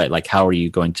call? How are you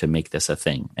going to make this a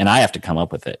thing? And I have to come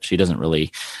up with it. She doesn't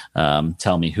really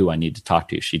tell me who I need to talk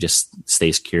to. She just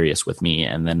stays curious with me.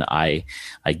 And then I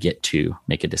get to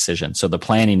make a decision. So the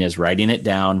planning is writing it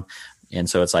down. And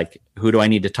so it's like, who do I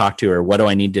need to talk to, or what do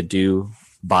I need to do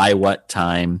by what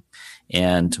time,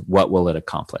 and what will it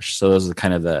accomplish? So those are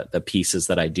kind of the pieces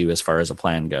that I do as far as a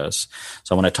plan goes.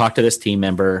 So I want to talk to this team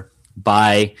member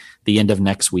by the end of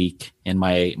next week. And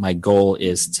my goal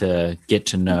is to get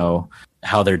to know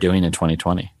how they're doing in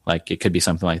 2020. Like it could be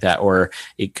something like that, or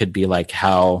it could be like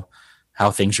how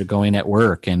things are going at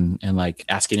work, and like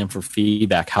asking them for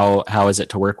feedback. How is it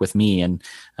to work with me? And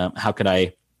how could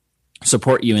I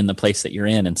support you in the place that you're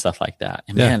in and stuff like that.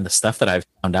 And man, the stuff that I've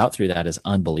found out through that is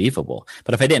unbelievable.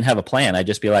 But if I didn't have a plan, I'd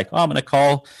just be like, oh, I'm going to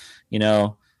call,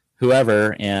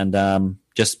 whoever, and I'm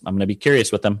going to be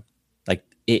curious with them. Like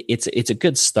it's a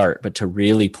good start, but to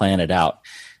really plan it out,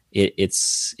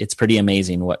 it's pretty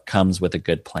amazing what comes with a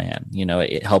good plan.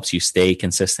 It helps you stay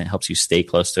consistent, helps you stay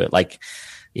close to it. Like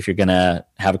if you're going to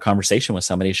have a conversation with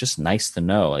somebody, it's just nice to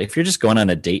know. If you're just going on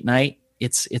a date night,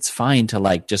 it's fine to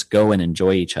like just go and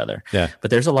enjoy each other. Yeah.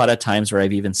 But there's a lot of times where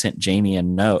I've even sent Jamie a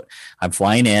note. I'm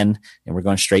flying in and we're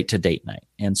going straight to date night.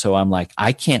 And so I'm like,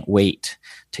 I can't wait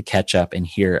to catch up and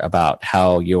hear about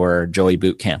how your Joey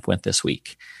boot camp went this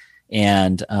week.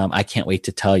 And I can't wait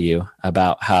to tell you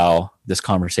about how this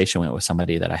conversation went with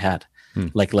somebody that I had.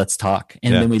 Like, let's talk.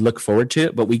 And then we look forward to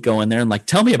it, but we go in there and like,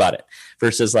 tell me about it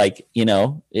versus like,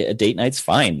 a date night's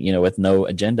fine, with no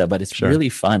agenda, but it's really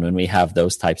fun when we have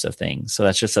those types of things. So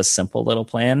that's just a simple little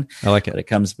plan. I like it. But it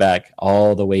comes back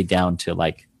all the way down to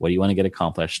like, what do you want to get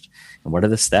accomplished? And what are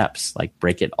the steps? Like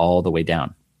break it all the way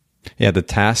down. Yeah.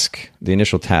 The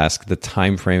initial task, the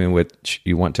time frame in which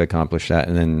you want to accomplish that.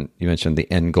 And then you mentioned the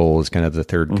end goal is kind of the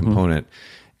third component.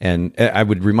 And I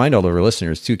would remind all of our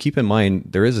listeners to keep in mind,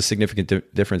 there is a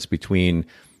significant difference between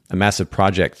a massive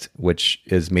project, which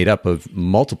is made up of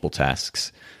multiple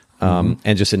tasks,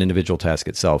 and just an individual task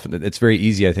itself. It's very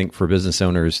easy, I think, for business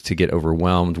owners to get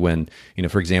overwhelmed when,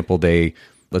 for example,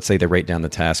 let's say they write down the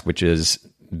task, which is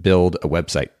build a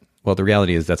website. Well, the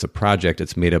reality is that's a project.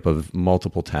 It's made up of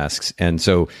multiple tasks. And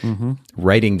so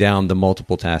writing down the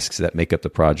multiple tasks that make up the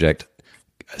project,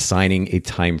 assigning a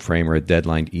time frame or a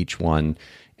deadline to each one,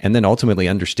 and then ultimately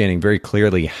understanding very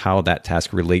clearly how that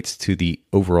task relates to the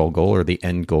overall goal or the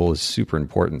end goal is super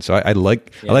important. So I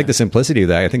like the simplicity of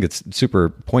that. I think it's super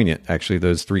poignant, actually,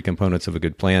 those three components of a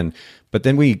good plan. But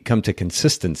then we come to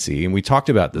consistency, and we talked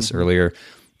about this earlier.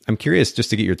 I'm curious just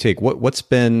to get your take. What's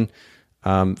been,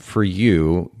 for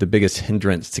you, the biggest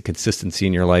hindrance to consistency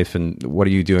in your life, and what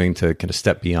are you doing to kind of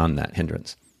step beyond that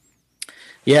hindrance?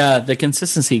 Yeah, the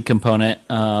consistency component,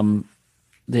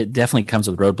 it definitely comes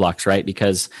with roadblocks, right?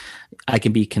 Because I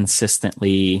can be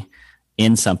consistently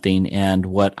in something and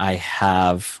what I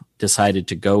have decided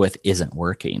to go with isn't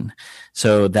working.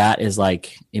 So that is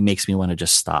like, it makes me want to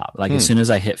just stop. Like as soon as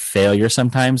I hit failure,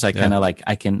 sometimes I kind of like,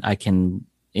 I can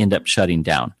end up shutting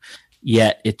down.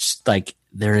 Yet it's like,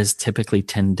 there is typically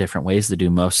 10 different ways to do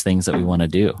most things that we want to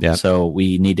do. Yeah. So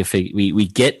we need to we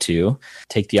get to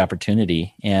take the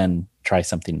opportunity and try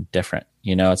something different.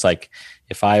 It's like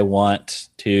if I want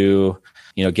to,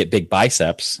 get big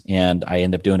biceps and I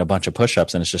end up doing a bunch of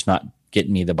push-ups and it's just not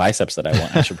getting me the biceps that I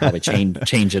want, I should probably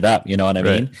change it up. You know what I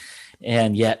mean?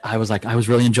 And yet I was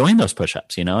really enjoying those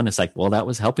push-ups, and it's like, well, that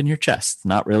was helping your chest,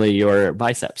 not really your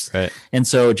biceps. Right. And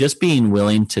so just being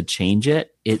willing to change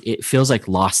it feels like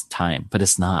lost time, but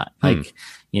it's not. Like,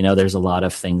 there's a lot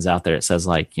of things out there. It says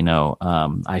like,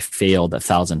 I failed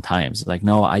 1,000 times. Like,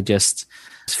 no, I just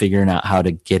figuring out how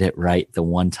to get it right the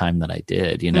one time that I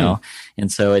did,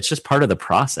 And so it's just part of the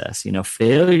process.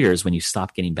 Failure is when you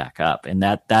stop getting back up. And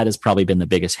that has probably been the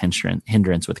biggest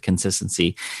hindrance with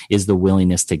consistency is the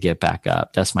willingness to get back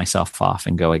up, dust myself off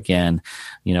and go again,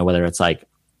 whether it's like,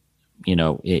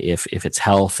 if it's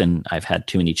health and I've had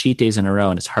too many cheat days in a row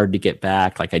and it's hard to get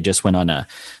back. Like I just went on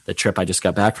the trip I just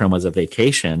got back from was a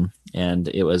vacation, and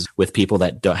it was with people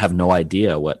that don't have no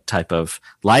idea what type of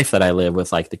life that I live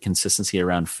with, like the consistency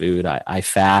around food. I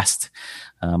fast.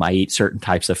 I eat certain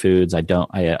types of foods. I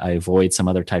avoid some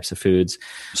other types of foods.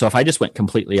 So if I just went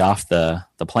completely off the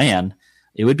plan,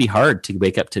 it would be hard to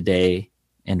wake up today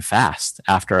and fast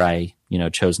after I,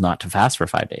 chose not to fast for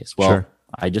 5 days. Well, sure.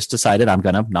 I just decided I'm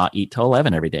going to not eat till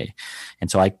 11 every day. And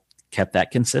so I kept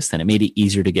that consistent. It made it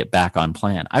easier to get back on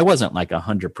plan. I wasn't like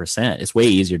 100%. It's way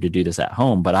easier to do this at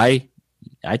home, but I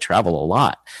travel a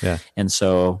lot. Yeah. And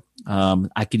so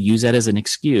I could use that as an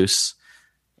excuse,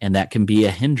 and that can be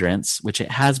a hindrance, which it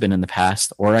has been in the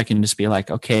past. Or I can just be like,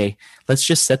 okay, let's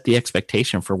just set the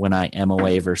expectation for when I am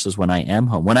away versus when I am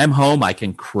home. When I'm home, I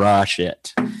can crush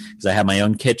it because I have my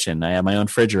own kitchen. I have my own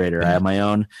refrigerator. I have my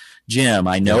own gym.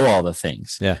 I know all the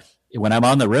things. Yeah. When I'm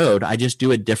on the road, I just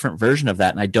do a different version of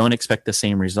that, and I don't expect the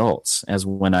same results as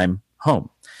when I'm home.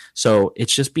 So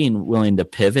it's just being willing to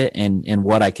pivot and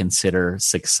what I consider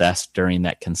success during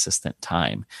that consistent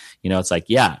time. It's like,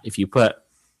 yeah, if you put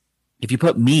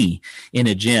me in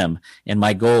a gym and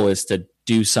my goal is to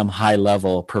do some high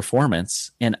level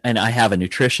performance, and I have a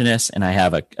nutritionist and I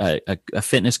have a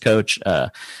fitness coach,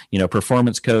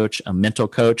 performance coach, a mental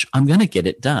coach, I'm going to get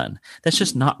it done. That's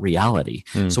just not reality.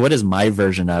 So what is my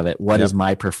version of it? What is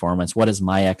my performance? What is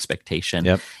my expectation?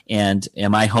 Yep. And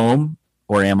am I home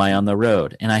or am I on the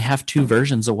road? And I have two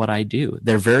versions of what I do.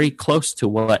 They're very close to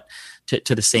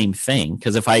to the same thing.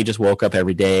 Because if I just woke up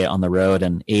every day on the road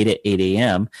and ate at 8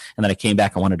 a.m. and then I came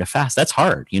back and wanted to fast, that's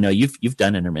hard. You've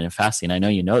done intermittent fasting. I know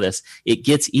you know this. It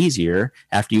gets easier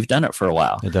after you've done it for a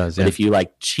while. It does. But if you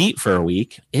cheat for a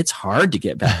week, it's hard to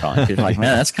get back on. You're like,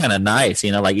 man, that's kind of nice.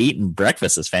 Eating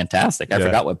breakfast is fantastic. I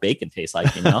forgot what bacon tastes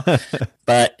like.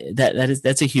 But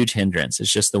that's a huge hindrance.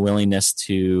 It's just the willingness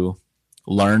to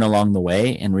learn along the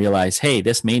way and realize, hey,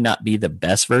 this may not be the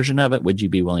best version of it. Would you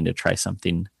be willing to try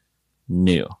something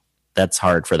new? That's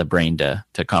hard for the brain to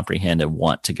comprehend and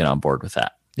want to get on board with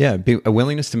that. Yeah, a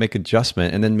willingness to make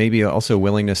adjustment, and then maybe also a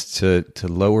willingness to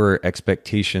lower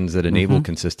expectations that enable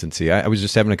consistency. I was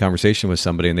just having a conversation with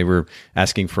somebody, and they were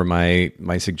asking for my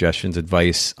suggestions,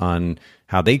 advice on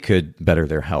how they could better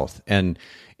their health. And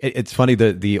it's funny,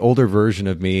 the older version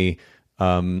of me,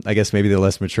 I guess maybe the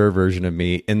less mature version of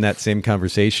me, in that same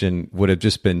conversation would have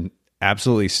just been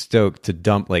absolutely stoked to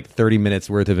dump 30 minutes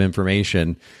worth of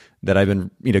information that I've been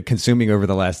consuming over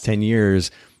the last 10 years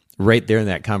right there in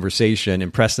that conversation,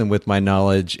 impress them with my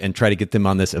knowledge and try to get them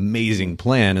on this amazing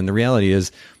plan. And the reality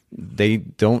is they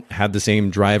don't have the same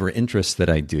drive or interest that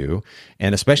I do.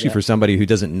 And especially for somebody who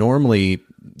doesn't normally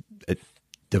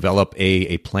develop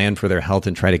a plan for their health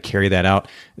and try to carry that out,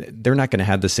 they're not going to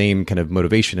have the same kind of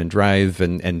motivation and drive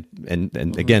and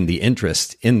again, the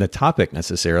interest in the topic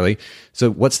necessarily. So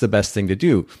what's the best thing to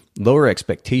do? Lower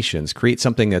expectations, create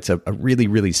something that's a really,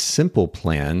 really simple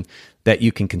plan that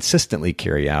you can consistently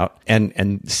carry out and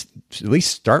at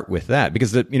least start with that,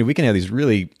 because we can have these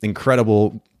really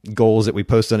incredible goals that we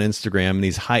post on Instagram and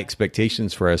these high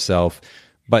expectations for ourselves.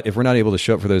 But if we're not able to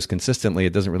show up for those consistently,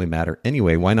 it doesn't really matter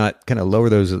anyway. Why not kind of lower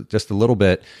those just a little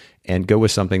bit and go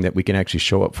with something that we can actually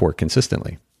show up for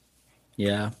consistently?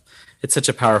 Yeah, it's such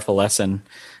a powerful lesson.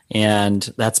 And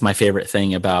that's my favorite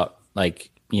thing about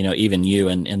even you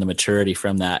and the maturity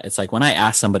from that. It's when I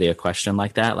ask somebody a question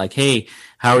like that, hey,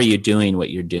 how are you doing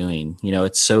what you're doing?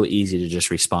 It's so easy to just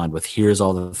respond with, here's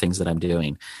all the things that I'm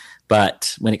doing.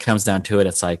 But when it comes down to it,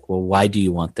 it's well, why do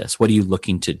you want this? What are you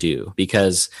looking to do?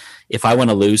 Because if I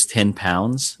want to lose 10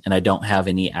 pounds and I don't have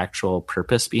any actual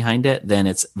purpose behind it, then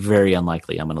it's very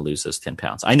unlikely I'm going to lose those 10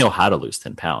 pounds. I know how to lose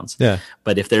 10 pounds. Yeah.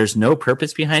 But if there's no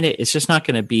purpose behind it, it's just not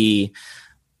going to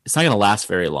last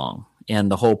very long.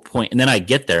 And the whole point, and then I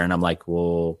get there and I'm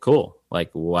well, cool.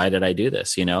 Why did I do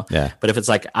this? Yeah. But if it's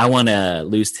I want to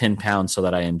lose 10 pounds so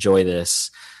that I enjoy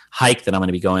this hike that I'm going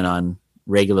to be going on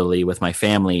regularly with my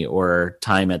family, or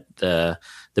time at the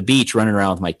beach running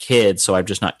around with my kids, so I'm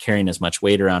just not carrying as much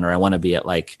weight around, or I want to be at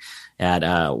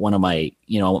one of my,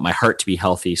 I want my heart to be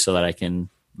healthy so that I can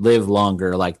live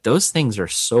longer. Those things are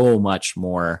so much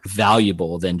more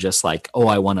valuable than just oh,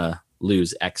 I want to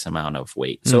lose X amount of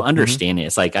weight. So understanding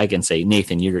it's I can say,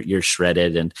 Nathan, you're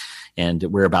shredded and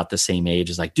we're about the same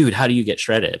age. It's dude, how do you get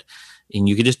shredded? And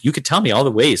you could tell me all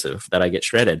the ways that I get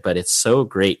shredded, but it's so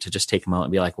great to just take a moment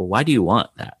and be well, why do you want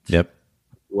that? Yep.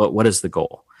 What is the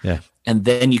goal? Yeah. And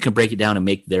then you can break it down and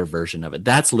make their version of it.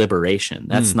 That's liberation.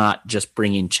 That's not just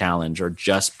bringing challenge or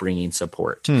just bringing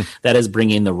support. That is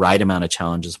bringing the right amount of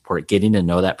challenge and support, getting to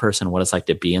know that person, what it's like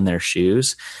to be in their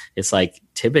shoes. It's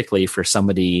typically for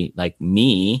somebody like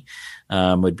me,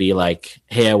 would be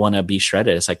hey, I want to be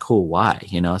shredded. It's cool. Why?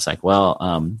 It's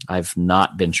well, I've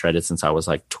not been shredded since I was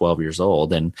 12 years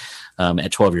old. And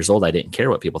at 12 years old, I didn't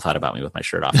care what people thought about me with my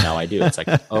shirt off. Now I do. It's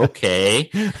okay,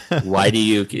 why do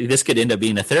you, this could end up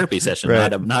being a therapy session,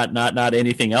 right? not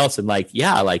anything else. And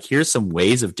here's some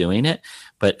ways of doing it,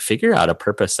 but figure out a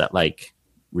purpose that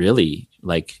really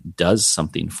does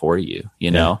something for you,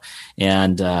 know,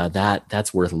 and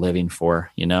that's worth living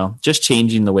for, just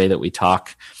changing the way that we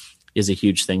talk is a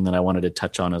huge thing that I wanted to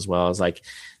touch on as well. Is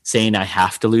saying I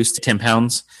have to lose 10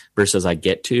 pounds versus I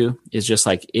get to is just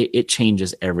it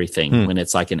changes everything when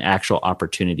it's an actual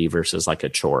opportunity versus a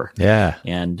chore. Yeah.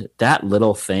 And that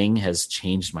little thing has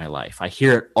changed my life. I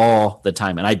hear it all the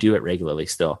time and I do it regularly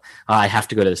still. I have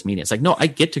to go to this meeting. It's no, I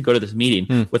get to go to this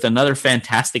meeting with another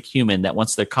fantastic human that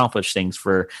wants to accomplish things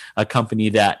for a company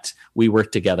that we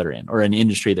work together in, or an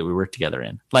industry that we work together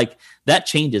in. That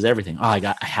changes everything.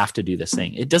 I have to do this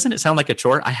thing. It sound like a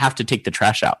chore. I have to take the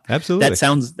trash out. Absolutely.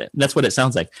 That's what it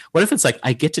sounds like. What if it's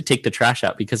I get to take the trash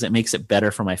out because it makes it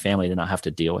better for my family to not have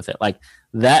to deal with it?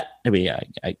 That,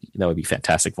 that would be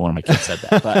fantastic if one of my kids said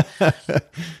that,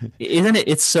 but isn't it?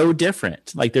 It's so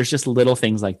different. There's just little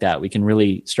things like that we can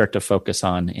really start to focus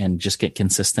on and just get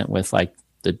consistent with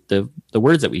the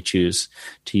words that we choose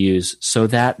to use so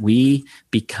that we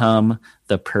become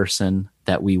the person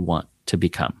that we want to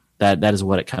become. That is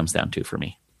what it comes down to for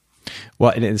me.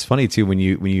 Well, and it's funny too when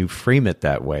you frame it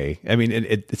that way. I mean,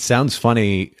 it sounds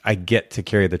funny. I get to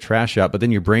carry the trash out, but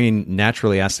then your brain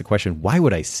naturally asks the question, "Why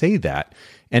would I say that?"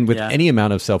 And with any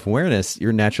amount of self-awareness,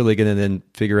 you're naturally going to then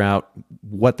figure out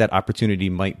what that opportunity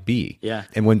might be. Yeah.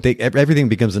 And when everything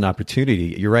becomes an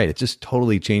opportunity, you're right. It just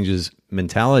totally changes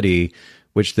mentality,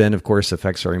 which then, of course,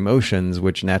 affects our emotions,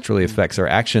 which naturally affects our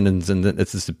actions. And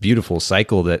it's this beautiful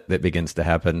cycle that begins to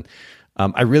happen.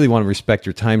 I really want to respect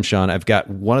your time, Sean. I've got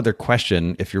one other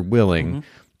question, if you're willing,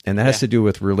 and that has to do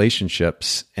with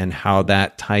relationships and how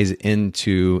that ties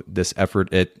into this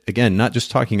effort at, again, not just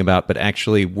talking about, but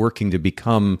actually working to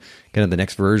become kind of the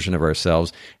next version of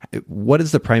ourselves. What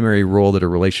is the primary role that a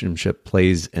relationship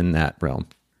plays in that realm?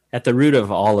 At the root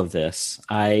of all of this,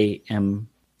 I am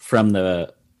from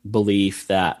the belief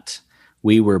that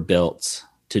we were built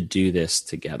to do this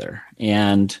together.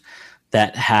 And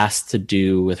that has to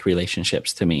do with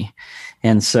relationships to me.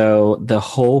 And so the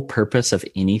whole purpose of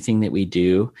anything that we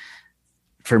do,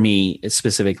 for me, it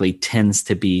specifically tends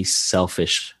to be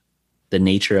selfish. The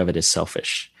nature of it is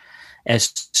selfish.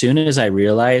 As soon as I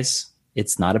realize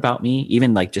it's not about me,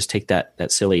 even like just take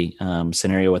that silly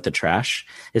scenario with the trash.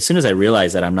 As soon as I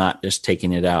realize that I'm not just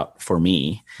taking it out for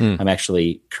me, I'm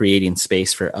actually creating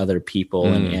space for other people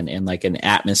and like an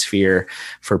atmosphere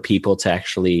for people to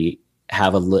actually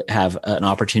have an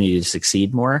opportunity to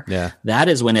succeed more. Yeah. That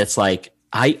is when it's like,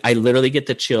 I literally get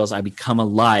the chills. I become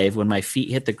alive when my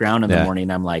feet hit the ground in the morning.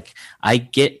 I'm like, I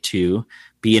get to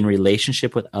be in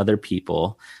relationship with other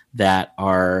people that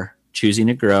are choosing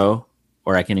to grow,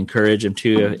 or I can encourage them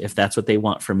to, if that's what they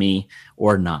want from me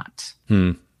or not.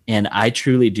 And I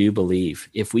truly do believe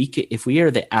if we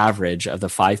are the average of the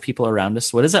 5 people around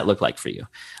us, what does that look like for you?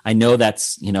 I know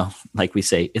that's, like we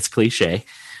say, it's cliche,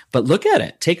 but look at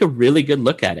it. Take a really good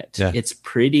look at it. Yeah. It's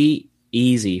pretty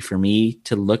easy for me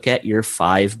to look at your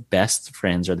 5 best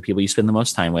friends or the people you spend the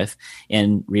most time with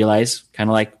and realize kind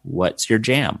of like, what's your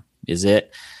jam? Is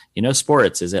it,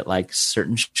 sports? Is it like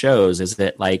certain shows? Is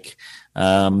it like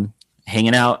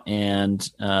hanging out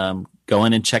and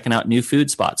going and checking out new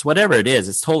food spots? Whatever it is,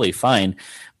 it's totally fine.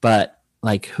 But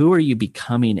like, who are you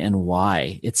becoming and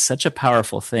why? It's such a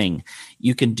powerful thing.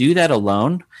 You can do that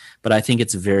alone, but I think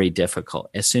it's very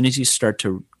difficult. As soon as you start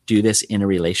to do this in a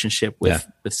relationship with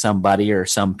somebody or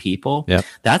some people,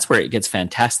 that's where it gets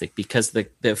fantastic, because the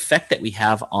effect that we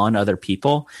have on other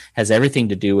people has everything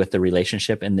to do with the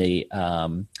relationship and the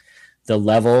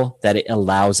level that it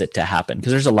allows it to happen.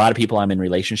 Because there's a lot of people I'm in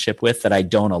relationship with that I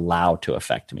don't allow to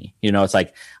affect me. It's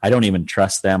like, I don't even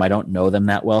trust them. I don't know them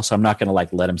that well. So I'm not going to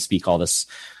like let them speak all this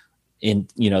in,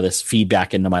 this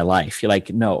feedback into my life. You're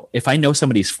like, no, if I know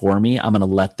somebody's for me, I'm going to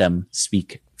let them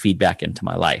speak feedback into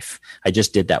my life. I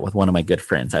just did that with one of my good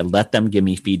friends. I let them give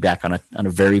me feedback on a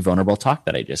very vulnerable talk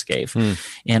that I just gave.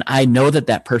 And I know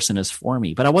that person is for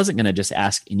me, but I wasn't going to just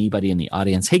ask anybody in the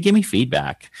audience, hey, give me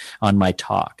feedback on my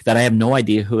talk that I have no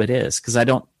idea who it is, because I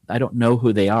don't know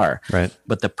who they are. Right.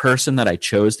 But the person that I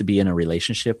chose to be in a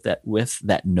relationship that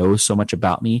knows so much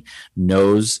about me,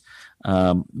 knows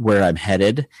where I'm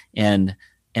headed, and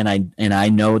I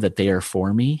know that they are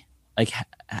for me. Like,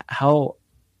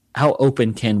 how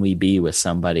open can we be with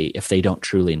somebody if they don't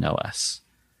truly know us?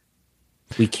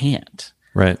 We can't.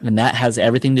 Right. And that has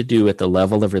everything to do with the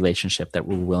level of relationship that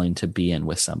we're willing to be in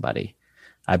with somebody.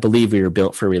 I believe we were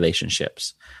built for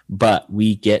relationships, but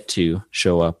we get to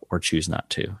show up or choose not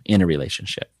to in a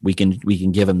relationship. We can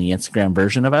give them the Instagram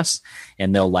version of us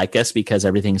and they'll like us because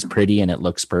everything's pretty and it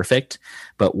looks perfect.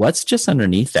 But what's just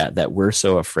underneath that we're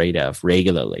so afraid of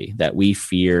regularly, that we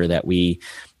fear, that we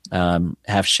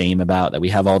have shame about, that we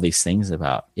have all these things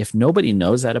about? If nobody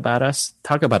knows that about us,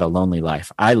 talk about a lonely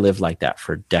life. I lived like that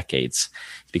for decades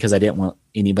because I didn't want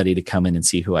anybody to come in and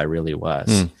see who I really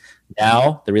was.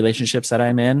 Now, the relationships that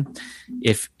I'm in,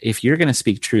 if you're going to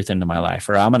speak truth into my life,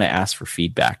 or I'm going to ask for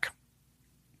feedback,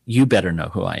 you better know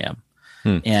who I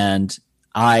am. And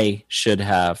I should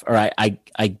have, or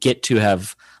I get to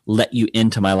have let you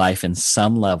into my life in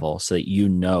some level so that you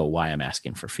know why I'm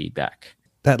asking for feedback.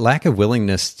 That lack of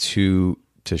willingness to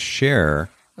share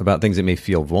about things that may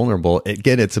feel vulnerable,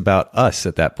 again, it's about us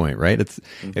at that point, right?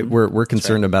 We're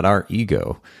concerned about our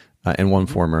ego in one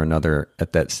form or another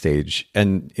at that stage.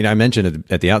 And I mentioned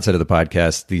at the outset of the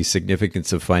podcast the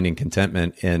significance of finding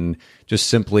contentment in just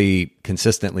simply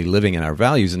consistently living in our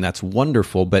values, and that's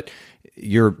wonderful. But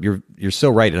you're so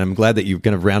right, and I'm glad that you've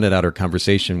kind of rounded out our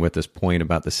conversation with this point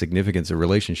about the significance of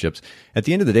relationships. At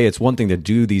the end of the day, it's one thing to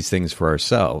do these things for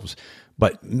ourselves,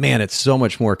 but man, it's so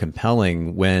much more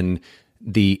compelling when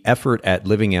the effort at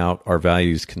living out our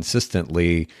values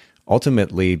consistently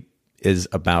ultimately is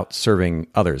about serving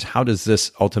others. How does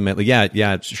this ultimately,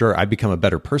 sure, I become a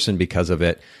better person because of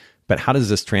it, but how does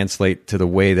this translate to the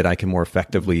way that I can more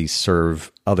effectively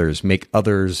serve others, make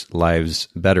others' lives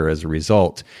better as a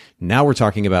result? Now we're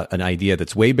talking about an idea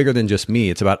that's way bigger than just me.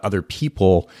 It's about other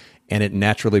people, and it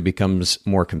naturally becomes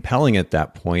more compelling at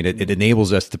that point. It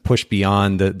enables us to push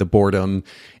beyond the boredom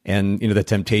and the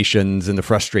temptations and the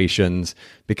frustrations,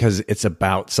 because it's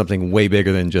about something way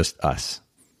bigger than just us.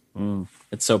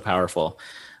 It's so powerful.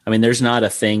 I mean, there's not a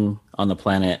thing on the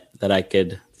planet that I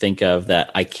could think of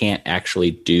that I can't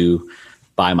actually do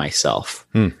by myself.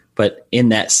 But in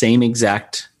that same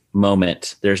exact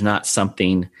moment, there's not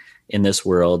something in this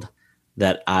world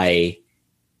that I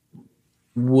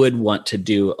would want to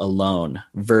do alone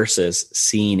versus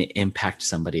seeing it impact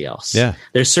somebody else. Yeah.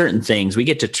 There's certain things we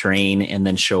get to train and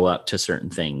then show up to certain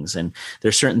things. And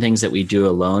there's certain things that we do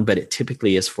alone, but it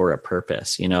typically is for a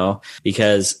purpose,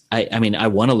 because I mean, I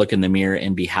want to look in the mirror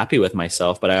and be happy with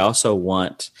myself, but I also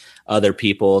want other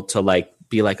people to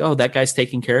be like, oh, that guy's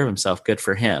taking care of himself. Good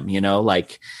for him.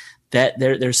 That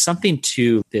there's something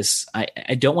to this. I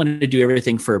don't want to do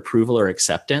everything for approval or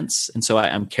acceptance. And so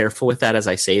I'm careful with that as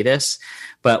I say this.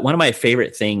 But one of my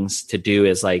favorite things to do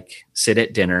is sit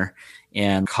at dinner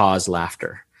and cause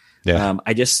laughter. Yeah.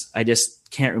 I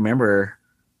just can't remember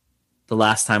the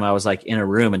last time I was in a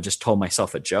room and just told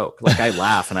myself a joke. I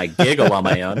laugh and I giggle on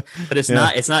my own, but it's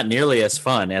not nearly as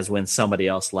fun as when somebody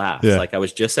else laughs. Yeah. I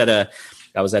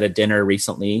was at a dinner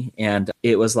recently, and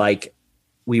it was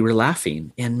we were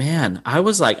laughing, and man, I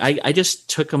was I just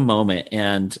took a moment,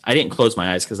 and I didn't close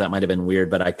my eyes because that might've been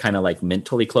weird, but I kind of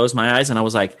mentally closed my eyes, and I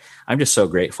was I'm just so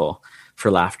grateful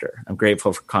for laughter. I'm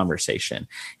grateful for conversation.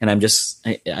 And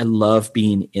I love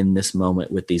being in this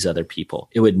moment with these other people.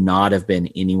 It would not have been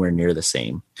anywhere near the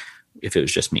same if it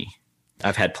was just me.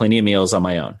 I've had plenty of meals on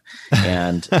my own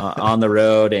and on the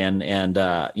road and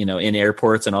in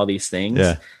airports and all these things.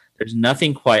 Yeah. There's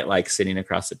nothing quite like sitting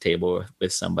across the table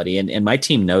with somebody. And my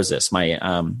team knows this. My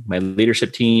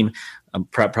leadership team,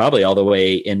 probably all the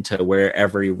way into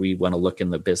wherever we want to look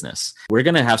in the business. We're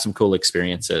going to have some cool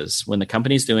experiences. When the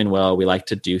company's doing well, we like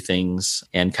to do things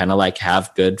and kind of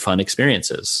have good, fun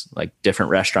experiences, like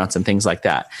different restaurants and things like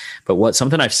that. But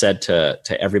something I've said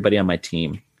to everybody on my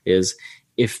team is,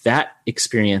 if that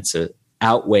experience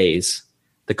outweighs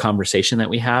the conversation that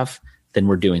we have, then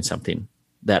we're doing something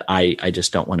that I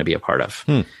just don't want to be a part of.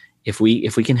 If we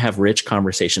can have rich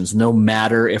conversations, no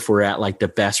matter if we're at the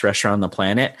best restaurant on the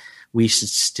planet, we should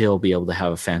still be able to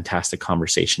have a fantastic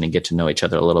conversation and get to know each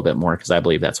other a little bit more, because I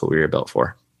believe that's what we were built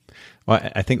for.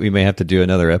 Well, I think we may have to do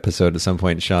another episode at some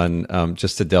point, Sean,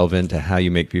 just to delve into how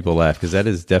you make people laugh, because that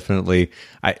is definitely,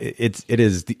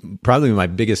 probably my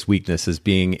biggest weakness is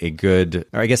being a good,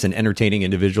 or I guess an entertaining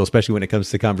individual, especially when it comes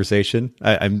to conversation.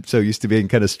 I'm so used to being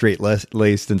kind of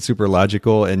straight-laced and super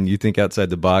logical, and you think outside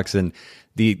the box. And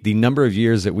the number of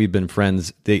years that we've been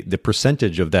friends, the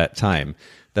percentage of that time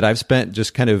that I've spent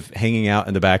just kind of hanging out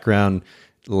in the background,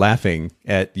 laughing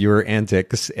at your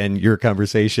antics and your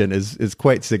conversation is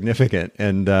quite significant.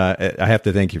 And I have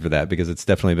to thank you for that, because it's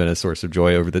definitely been a source of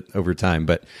joy over time.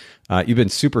 But you've been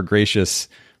super gracious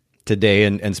today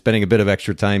and spending a bit of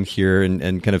extra time here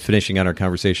and kind of finishing out our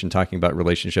conversation talking about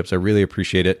relationships. I really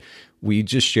appreciate it. We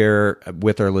just share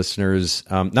with our listeners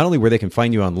not only where they can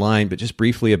find you online, but just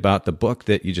briefly about the book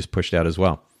that you just pushed out as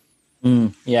well.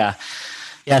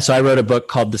 Yeah, so I wrote a book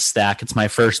called The Stack. It's my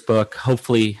first book,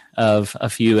 hopefully of a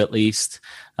few at least.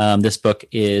 This book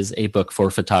is a book for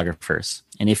photographers.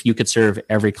 And if you could serve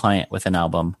every client with an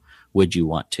album, would you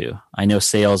want to? I know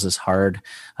sales is hard.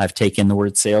 I've taken the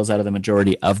word sales out of the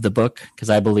majority of the book,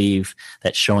 because I believe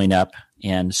that showing up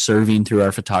and serving through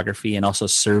our photography, and also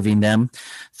serving them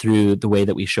through the way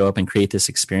that we show up and create this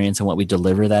experience and what we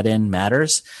deliver that in,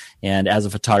 matters. And as a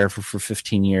photographer for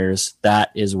 15 years, that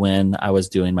is when I was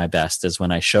doing my best, is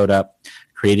when I showed up,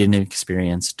 created an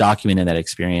experience, documented that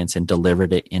experience, and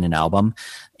delivered it in an album.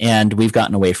 And we've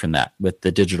gotten away from that with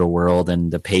the digital world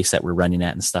and the pace that we're running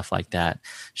at and stuff like that.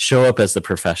 Show up as the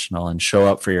professional and show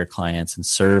up for your clients and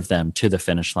serve them to the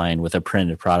finish line with a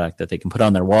printed product that they can put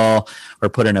on their wall or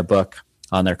put in a book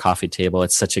on their coffee table.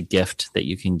 It's such a gift that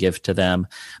you can give to them.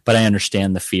 But I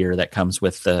understand the fear that comes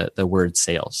with the word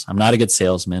sales. I'm not a good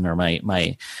salesman, or I'm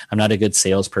not a good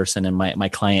salesperson, and my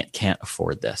client can't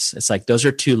afford this. It's those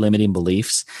are two limiting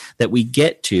beliefs that we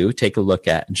get to take a look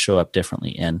at and show up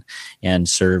differently in, and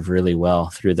serve really well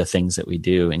through the things that we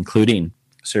do, including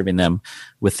serving them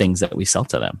with things that we sell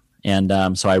to them.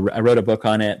 And so I wrote a book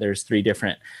on it. There's 3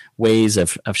 different ways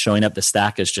of showing up. The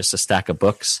stack is just a stack of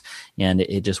books, and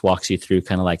it just walks you through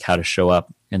kind of like how to show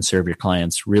up and serve your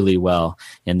clients really well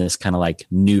in this kind of like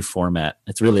new format.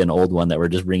 It's really an old one that we're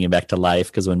just bringing back to life,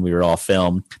 because when we were all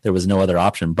film, there was no other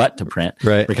option but to print.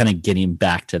 Right. We're kind of getting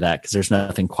back to that, because there's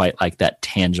nothing quite like that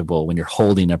tangible. When you're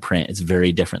holding a print, it's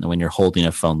very different than when you're holding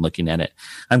a phone looking at it.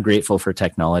 I'm grateful for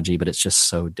technology, but it's just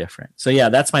so different. So yeah,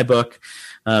 that's my book.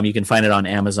 You can find it on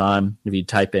Amazon. If you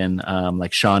type in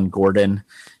like Sean Gordon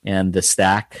and the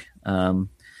stack,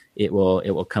 it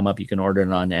will come up. You can order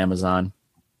it on Amazon.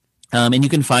 And you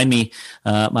can find me.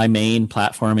 My main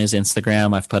platform is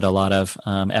Instagram. I've put a lot of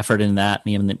effort in that.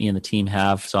 Me and the team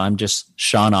have. So I'm just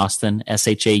Sean Austin,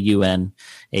 ShaunAustin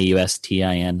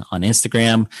on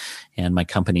Instagram, and my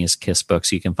company is Kiss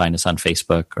Books. You can find us on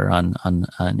Facebook or on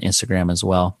Instagram as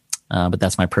well. But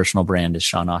that's my personal brand, is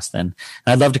Sean Austin.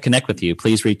 And I'd love to connect with you.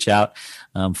 Please reach out,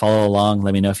 follow along.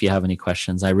 Let me know if you have any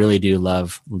questions. I really do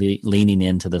love leaning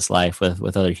into this life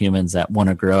with other humans that want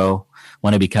to grow,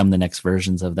 want to become the next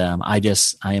versions of them. I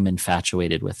am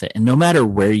infatuated with it. And no matter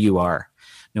where you are,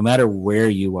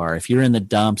 if you're in the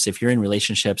dumps, if you're in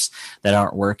relationships that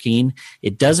aren't working,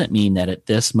 it doesn't mean that at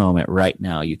this moment right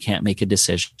now, you can't make a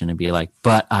decision and be like,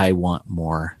 but I want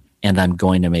more, and I'm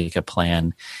going to make a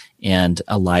plan and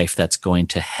a life that's going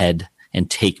to head and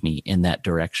take me in that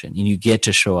direction. And you get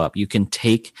to show up. You can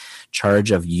take charge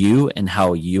of you and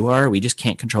how you are. We just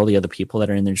can't control the other people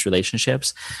that are in these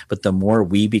relationships. But the more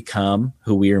we become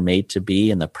who we are made to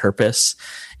be, and the purpose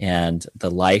and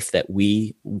the life that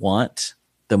we want,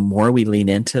 the more we lean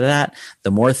into that,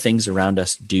 the more things around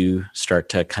us do start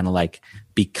to kind of like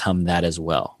become that as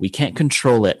well. We can't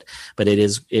control it, but it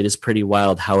is pretty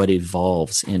wild how it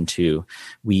evolves into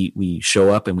we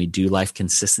show up and we do life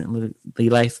consistently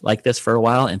like this for a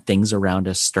while, and things around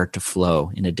us start to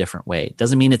flow in a different way. It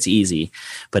doesn't mean it's easy,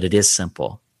 but it is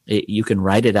simple. You can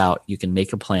write it out. You can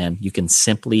make a plan. You can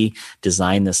simply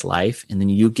design this life, and then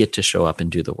you get to show up and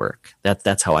do the work.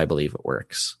 That's how I believe it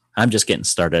works. I'm just getting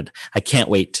started. I can't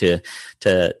wait to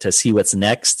see what's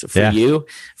next for you,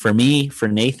 for me, for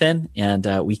Nathan, and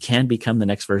we can become the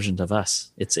next version of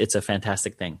us. It's a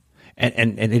fantastic thing.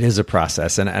 And it is a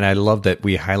process. And I love that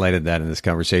we highlighted that in this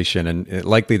conversation. And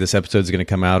likely this episode is going to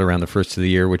come out around the first of the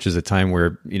year, which is a time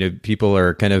where, people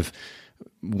are kind of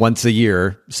once a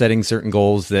year setting certain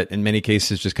goals that in many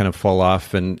cases just kind of fall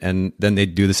off, and then they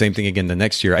do the same thing again the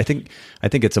next year. I think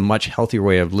it's a much healthier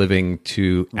way of living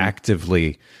to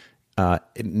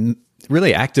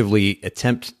really actively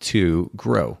attempt to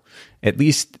grow, at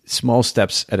least small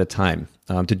steps at a time,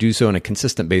 to do so on a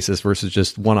consistent basis versus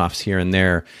just one-offs here and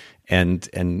there. And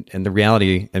the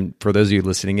reality, and for those of you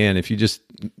listening in, if you just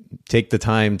take the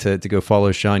time to go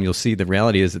follow Sean, you'll see the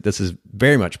reality is that this is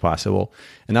very much possible,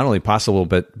 and not only possible,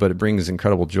 but it brings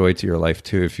incredible joy to your life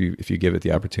too if you give it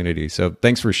the opportunity. So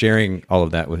thanks for sharing all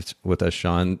of that with us,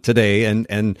 Sean, today,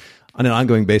 and on an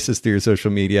ongoing basis through your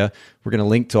social media. We're going to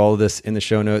link to all of this in the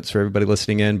show notes for everybody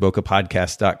listening in,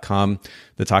 bokehpodcast.com,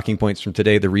 the talking points from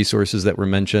today, the resources that were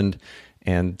mentioned.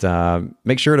 And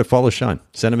make sure to follow Sean.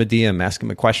 Send him a DM, ask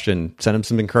him a question, send him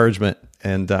some encouragement.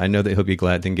 And I know that he'll be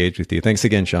glad to engage with you. Thanks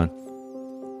again, Sean.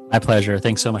 My pleasure.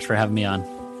 Thanks so much for having me on.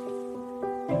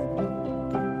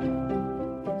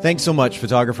 Thanks so much,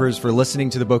 photographers, for listening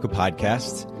to the Bokeh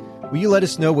Podcast. Will you let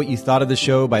us know what you thought of the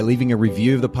show by leaving a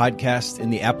review of the podcast in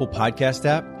the Apple Podcast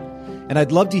app? And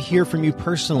I'd love to hear from you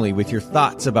personally with your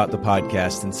thoughts about the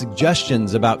podcast and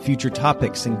suggestions about future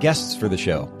topics and guests for the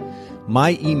show.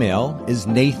 My email is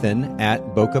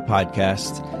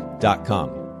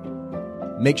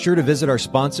nathan@bokehpodcast.com. Make sure to visit our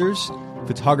sponsors,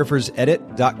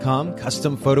 photographersedit.com,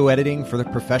 custom photo editing for the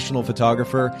professional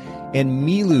photographer, and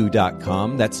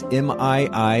Miilu.com, that's MIILU.com,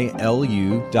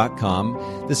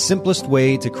 the simplest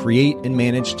way to create and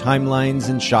manage timelines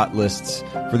and shot lists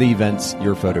for the events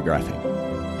you're photographing.